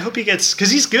know, man. I hope he gets... Because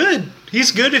he's good.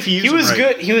 He's good if he uses him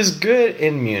right. He was good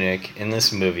in Munich, in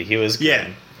this movie. He was good.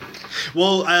 Yeah.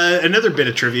 Well, another bit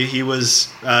of trivia, he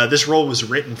was... this role was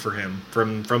written for him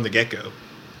from the get-go.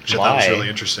 Which I thought was really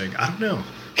interesting. I don't know.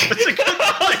 It's a good,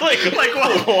 why?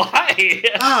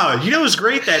 Oh, it was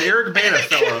great, that Eric Bana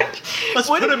fellow.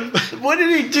 Put him. What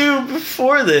did he do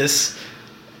before this?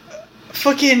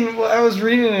 I was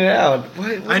reading it out.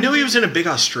 I know he was in a big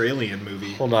Australian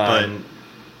movie. Hold on.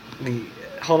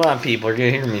 Hold on, people. You're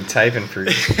going to hear me typing for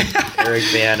Eric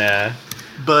Bana.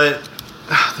 But,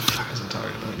 the fuck was I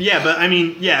talking about? Yeah, but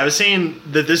I was saying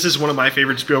that this is one of my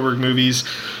favorite Spielberg movies.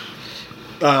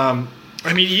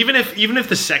 Even if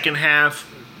the second half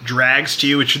drags to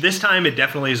you, which this time it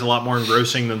definitely is a lot more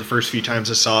engrossing than the first few times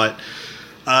I saw it.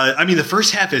 The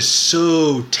first half is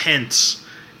so tense,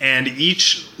 and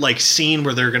each scene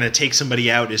where they're going to take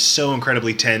somebody out is so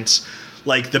incredibly tense.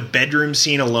 The bedroom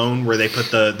scene alone, where they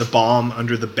put the bomb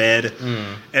under the bed,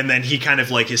 and then he kind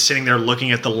of is sitting there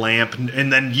looking at the lamp,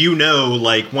 and then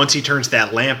once he turns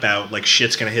that lamp out,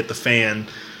 shit's going to hit the fan.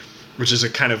 Which is a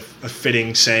kind of a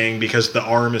fitting saying because the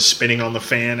arm is spinning on the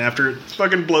fan after it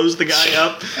fucking blows the guy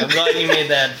up. I'm glad you made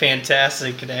that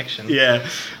fantastic connection. Yeah.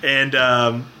 And,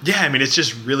 it's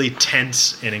just really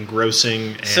tense and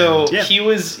engrossing. And, he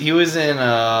was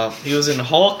in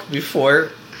Hulk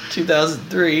before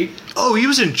 2003. Oh, he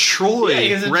was in Troy. Yeah,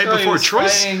 he was in Before Troy.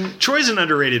 Troy's an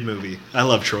underrated movie. I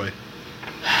love Troy.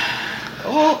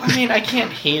 Well, I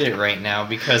can't hate it right now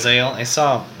because I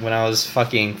saw it when I was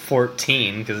fucking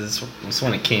 14 because it's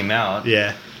when it came out.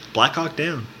 Yeah, Black Hawk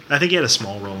Down. I think he had a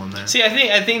small role in that. See, I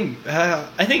think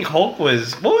Hulk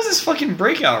was... What was his fucking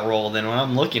breakout role then when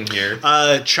I'm looking here?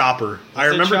 Chopper. I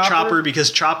remember Chopper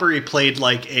because Chopper he played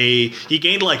he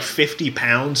gained 50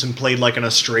 pounds and played an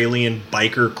Australian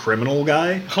biker criminal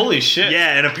guy. Holy shit.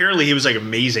 Yeah, and apparently he was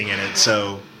amazing in it,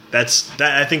 so... I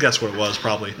think that's what it was,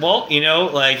 probably. Well, he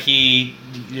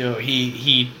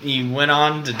went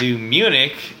on to do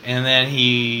Munich, and then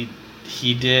he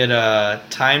did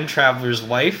Time Traveler's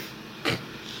Wife.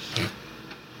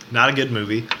 Not a good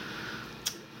movie.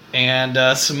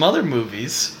 And some other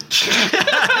movies.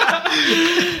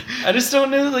 I just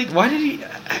don't know, why did he...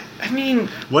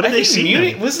 what did they see?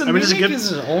 Munich was the Munich is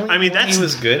the only one he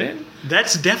was good in?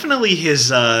 That's definitely his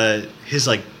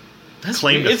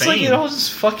claim to it's fame. like it all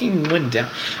just fucking went down.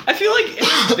 I feel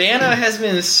like Bana has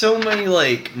been in so many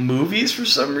like movies for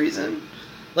some reason,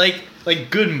 like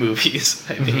good movies.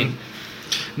 I mean,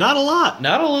 Not a lot.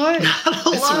 not a lot. Not a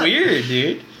It's lot. weird,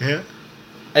 dude. Yeah.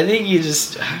 I think you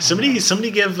just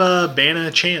Somebody give Bana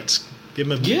a chance. Give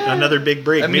him Yeah. another big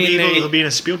break. I mean, Maybe they- he'll be in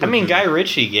a Spielberg. I mean, movie. Guy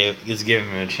Ritchie is giving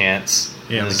him a chance.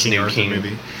 Yeah, in the this King new Arthur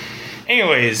movie.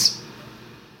 Anyways,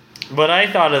 what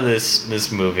I thought of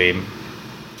this movie,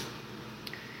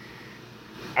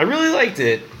 I really liked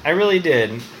it. I really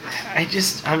did.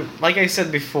 I'm like I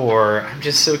said before, I'm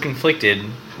just so conflicted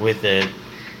with it.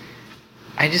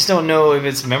 I just don't know if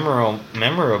it's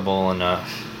memorable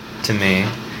enough to me.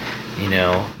 You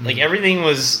know, like everything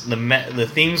was the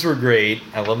themes were great.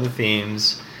 I love the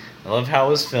themes. I love how it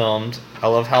was filmed. I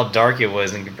love how dark it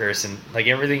was in comparison. Like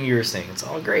everything you were saying, it's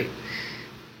all great.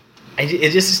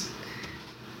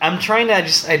 I'm trying to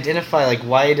just identify like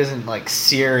why it doesn't like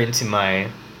sear into my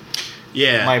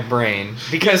brain,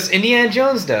 because Indiana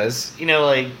Jones does. You know,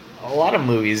 like a lot of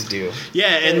movies do. Yeah,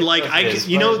 and like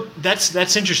But-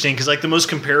 that's interesting because like the most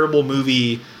comparable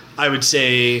movie I would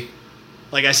say,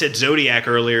 like I said, Zodiac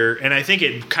earlier, and I think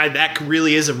that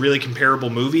really is a really comparable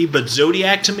movie. But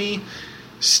Zodiac to me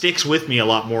sticks with me a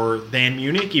lot more than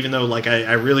Munich, even though like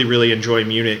I really really enjoy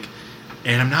Munich,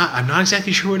 and I'm not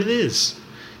exactly sure what it is.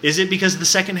 Is it because the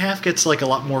second half gets like a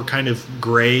lot more kind of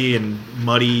gray and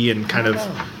muddy and kind of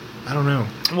I don't know.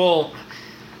 Well,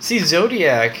 see,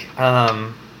 Zodiac.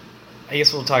 I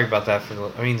guess we'll talk about that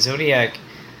Zodiac.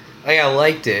 Like I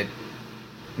liked it,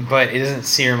 but it doesn't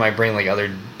sear in my brain like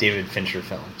other David Fincher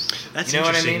films. That's You know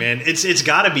what I interesting, mean? man. It's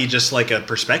got to be just like a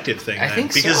perspective thing. I then,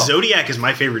 think because so. Zodiac is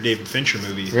my favorite David Fincher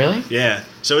movie. Really? Yeah.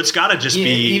 So it's got to just be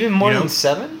even more you know, than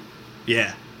 7.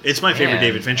 Yeah, it's my favorite Man,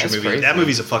 David Fincher that's movie. crazy. That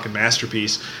movie's a fucking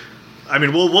masterpiece. I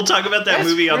mean, we'll talk about that That's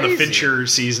movie on the crazy. Fincher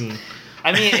season.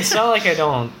 I mean, it's not like I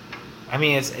don't. I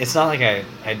mean, it's not like I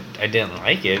didn't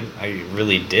like it. I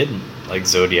really did like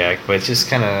Zodiac, but it's just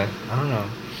kind of I don't know.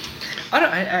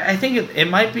 I think it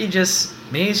might be just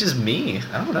maybe it's just me.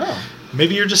 I don't know.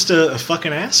 Maybe you're just a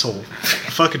fucking asshole,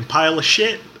 a fucking pile of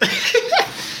shit.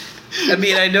 I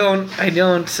mean, I don't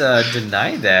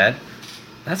deny that.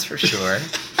 That's for sure.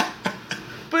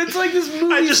 But it's like this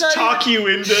movie. I just talk you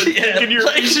into Yeah, thinking you're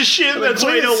a piece of shit. like, That's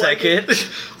why I wait a don't like it.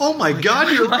 second. Oh my god,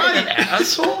 you're Am I an right.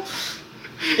 asshole?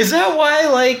 Is that why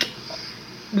like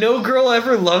no girl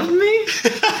ever loved me?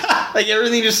 Like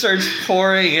everything just starts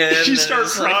pouring in. You and start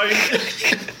it's like-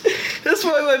 crying. That's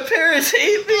why my parents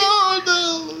hate me. Oh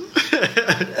no.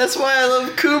 That's why I love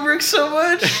Kubrick so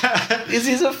much. Is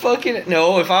he's a fucking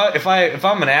no? If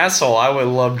I'm an asshole, I would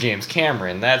love James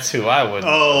Cameron. That's who I would.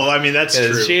 Oh, I mean that's true.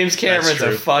 Because James Cameron's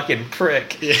That's a fucking prick.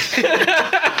 true.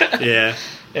 Yeah.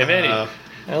 If any, Uh,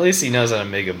 at least he knows how to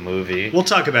make a movie. We'll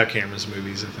talk about Cameron's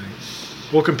movies. I think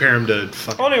we'll compare him to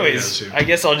fucking. Well, anyways, Leo's, I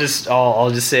guess I'll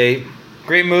just say,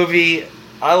 great movie.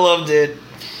 I loved it.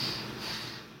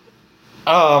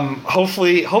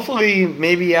 Hopefully,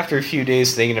 maybe after a few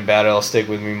days thinking about it, I'll stick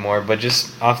with me more. But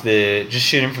just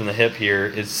shooting from the hip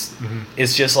here, it's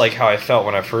just like how I felt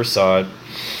when I first saw it.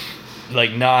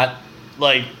 Like not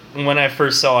like when I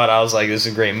first saw it, I was like, "This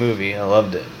is a great movie. I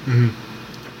loved it."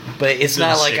 But it's Didn't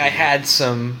not like stick I with you.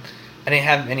 had I didn't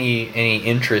have any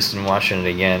interest in watching it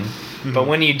again. But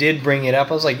when you did bring it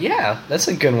up, I was like, "Yeah, that's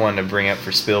a good one to bring up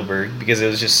for Spielberg," because it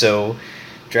was just so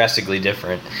drastically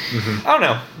different. I don't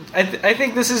know. I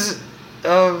think this is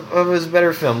of his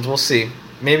better films. We'll see.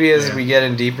 Maybe as we get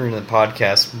in deeper into the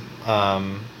podcast,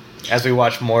 as we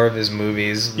watch more of his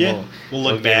movies, we'll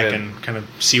look give back it- and kind of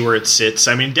see where it sits.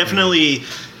 I mean, definitely,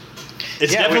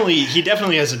 it's Yeah, he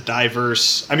definitely has a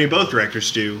diverse. I mean, both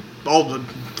directors do. All the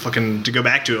fucking to go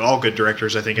back to it, all good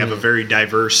directors, I think, have a very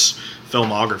diverse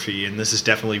filmography, and this is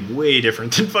definitely way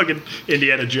different than fucking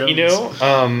Indiana Jones. You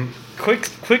know,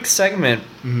 quick segment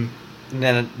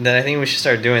that I think we should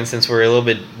start doing, since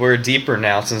we're deeper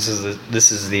now, since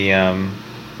this is the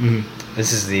what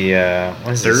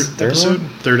is this, third episode. one?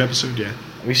 Third episode, yeah.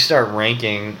 We should start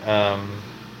ranking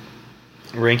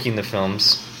the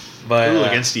films, but Ooh,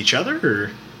 against each other,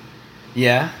 or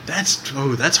yeah,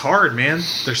 that's hard, man.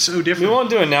 They're so we different. won't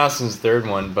do it now since the third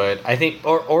one, but I think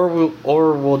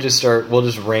we'll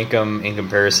just rank them in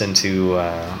comparison to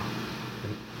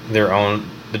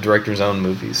the director's own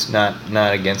movies, not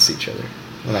against each other.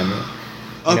 What I mean. You know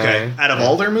what I Okay, mean? out of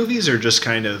all their movies, or just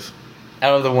kind of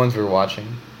Out of the ones we're watching,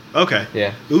 okay.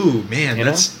 yeah. Ooh, man, You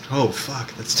that's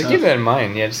fuck, that's So tough. keep that in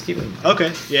mind. Yeah, just keep it in mind.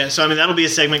 Okay, yeah. So I mean, that'll be a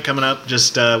segment coming up.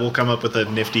 Just we'll come up with a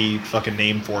nifty fucking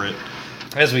name for it.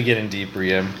 As we get in deeper,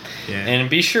 yeah. Yeah. And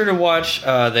be sure to watch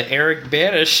the Eric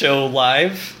Bana show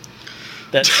live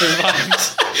that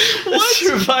survived What?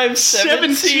 Survived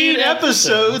 17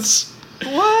 episodes.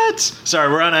 What?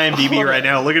 Sorry, we're on IMDb right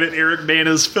now. Looking at Eric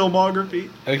Bana's filmography.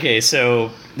 Okay,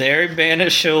 so the Eric Bana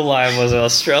Show Live was an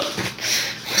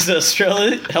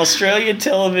Australian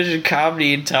television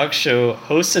comedy and talk show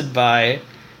hosted by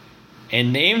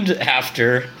and named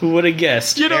after, who would have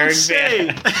guessed, You don't Eric say.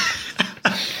 Bana.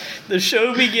 The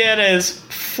show began as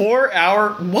 4 hour...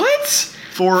 What?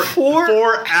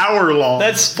 4 hour long.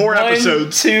 That's 4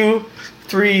 episodes. 1, 2,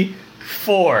 3,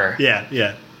 4.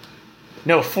 Yeah.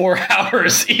 No, 4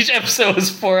 hours. Each episode was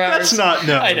 4 hours. That's not...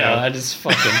 No, I know, no. I just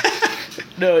fucking...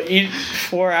 No, each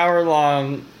 4 hour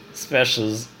long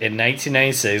specials in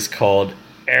 1996 called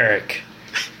Eric.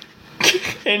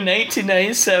 In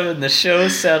 1997, the show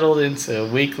settled into a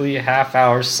weekly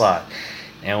half-hour slot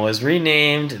and was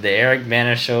renamed The Eric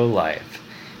Bana Show Live.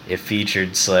 It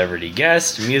featured celebrity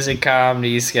guests, music,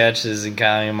 comedy, sketches, and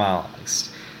comedy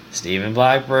monologues. Stephen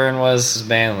Blackburn was his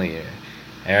band leader.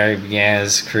 Eric began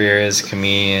his career as a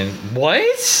comedian.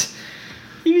 What?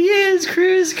 He began his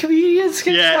career as a comedian,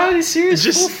 sketch comedy series,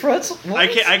 just- full frontal. What?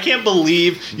 I can't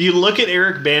believe you look at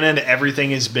Eric Bana and everything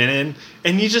he's been in,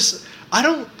 and you just...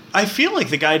 I feel like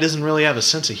the guy doesn't really have a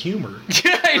sense of humor.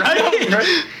 Yeah, I Right? know,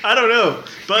 right? I don't know.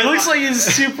 But He looks like he's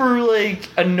super,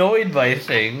 annoyed by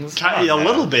things. I a don't know.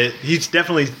 little bit. He's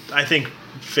definitely, I think,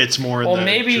 fits more in Well, the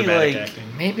maybe, dramatic acting.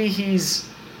 maybe he's,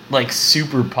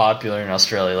 super popular in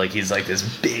Australia. Like, he's,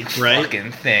 this big Right?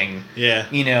 fucking thing. Yeah.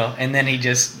 And then he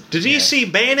just... Did you see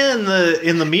Bana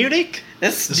in the Munich?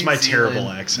 This This is my terrible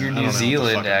accent. Your I don't New know what the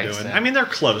Zealand fuck I'm doing. accent. I mean, they're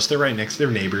close. They're right next. They're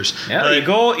neighbors. Yeah, But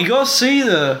you go see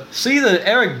the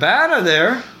Eric Bana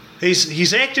there.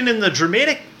 He's acting in the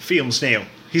dramatic films now.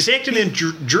 He's acting in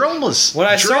dramas. When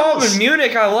I saw him Dramas. in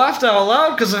Munich, I laughed out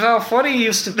loud because of how funny he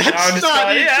used to be. That's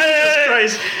not it. Jesus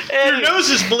Christ. Your Anyway. nose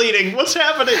is bleeding. What's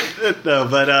happening? No,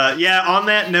 but on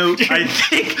that note, I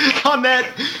think on that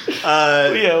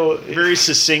very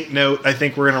succinct note, I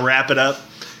think we're going to wrap it up.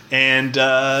 And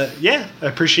I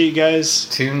appreciate you guys.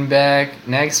 Tune back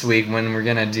next week when we're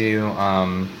gonna do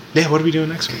What are we doing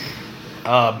next week?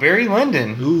 Barry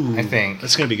Lyndon. Ooh, I think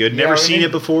that's going to be good. Yeah, Never we seen need-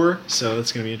 it before, so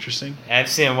that's going to be interesting. I've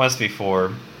seen it once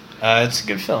before. It's a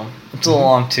good film. It's a little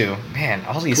long too. Man,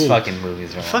 all these Cool. fucking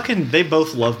movies are long. They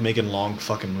both love making long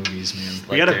fucking movies, man.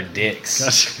 Like their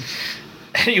dicks.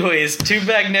 Anyways, tune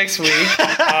back next week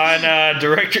on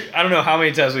director. I don't know how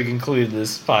many times we concluded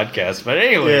this podcast, but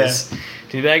anyways,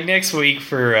 tune back next week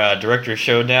for Director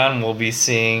Showdown. We'll be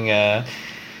seeing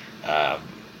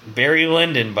Barry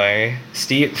Lyndon by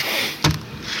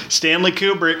Stanley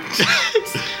Kubrick.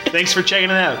 Thanks for checking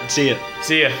it out. See ya.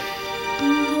 See ya.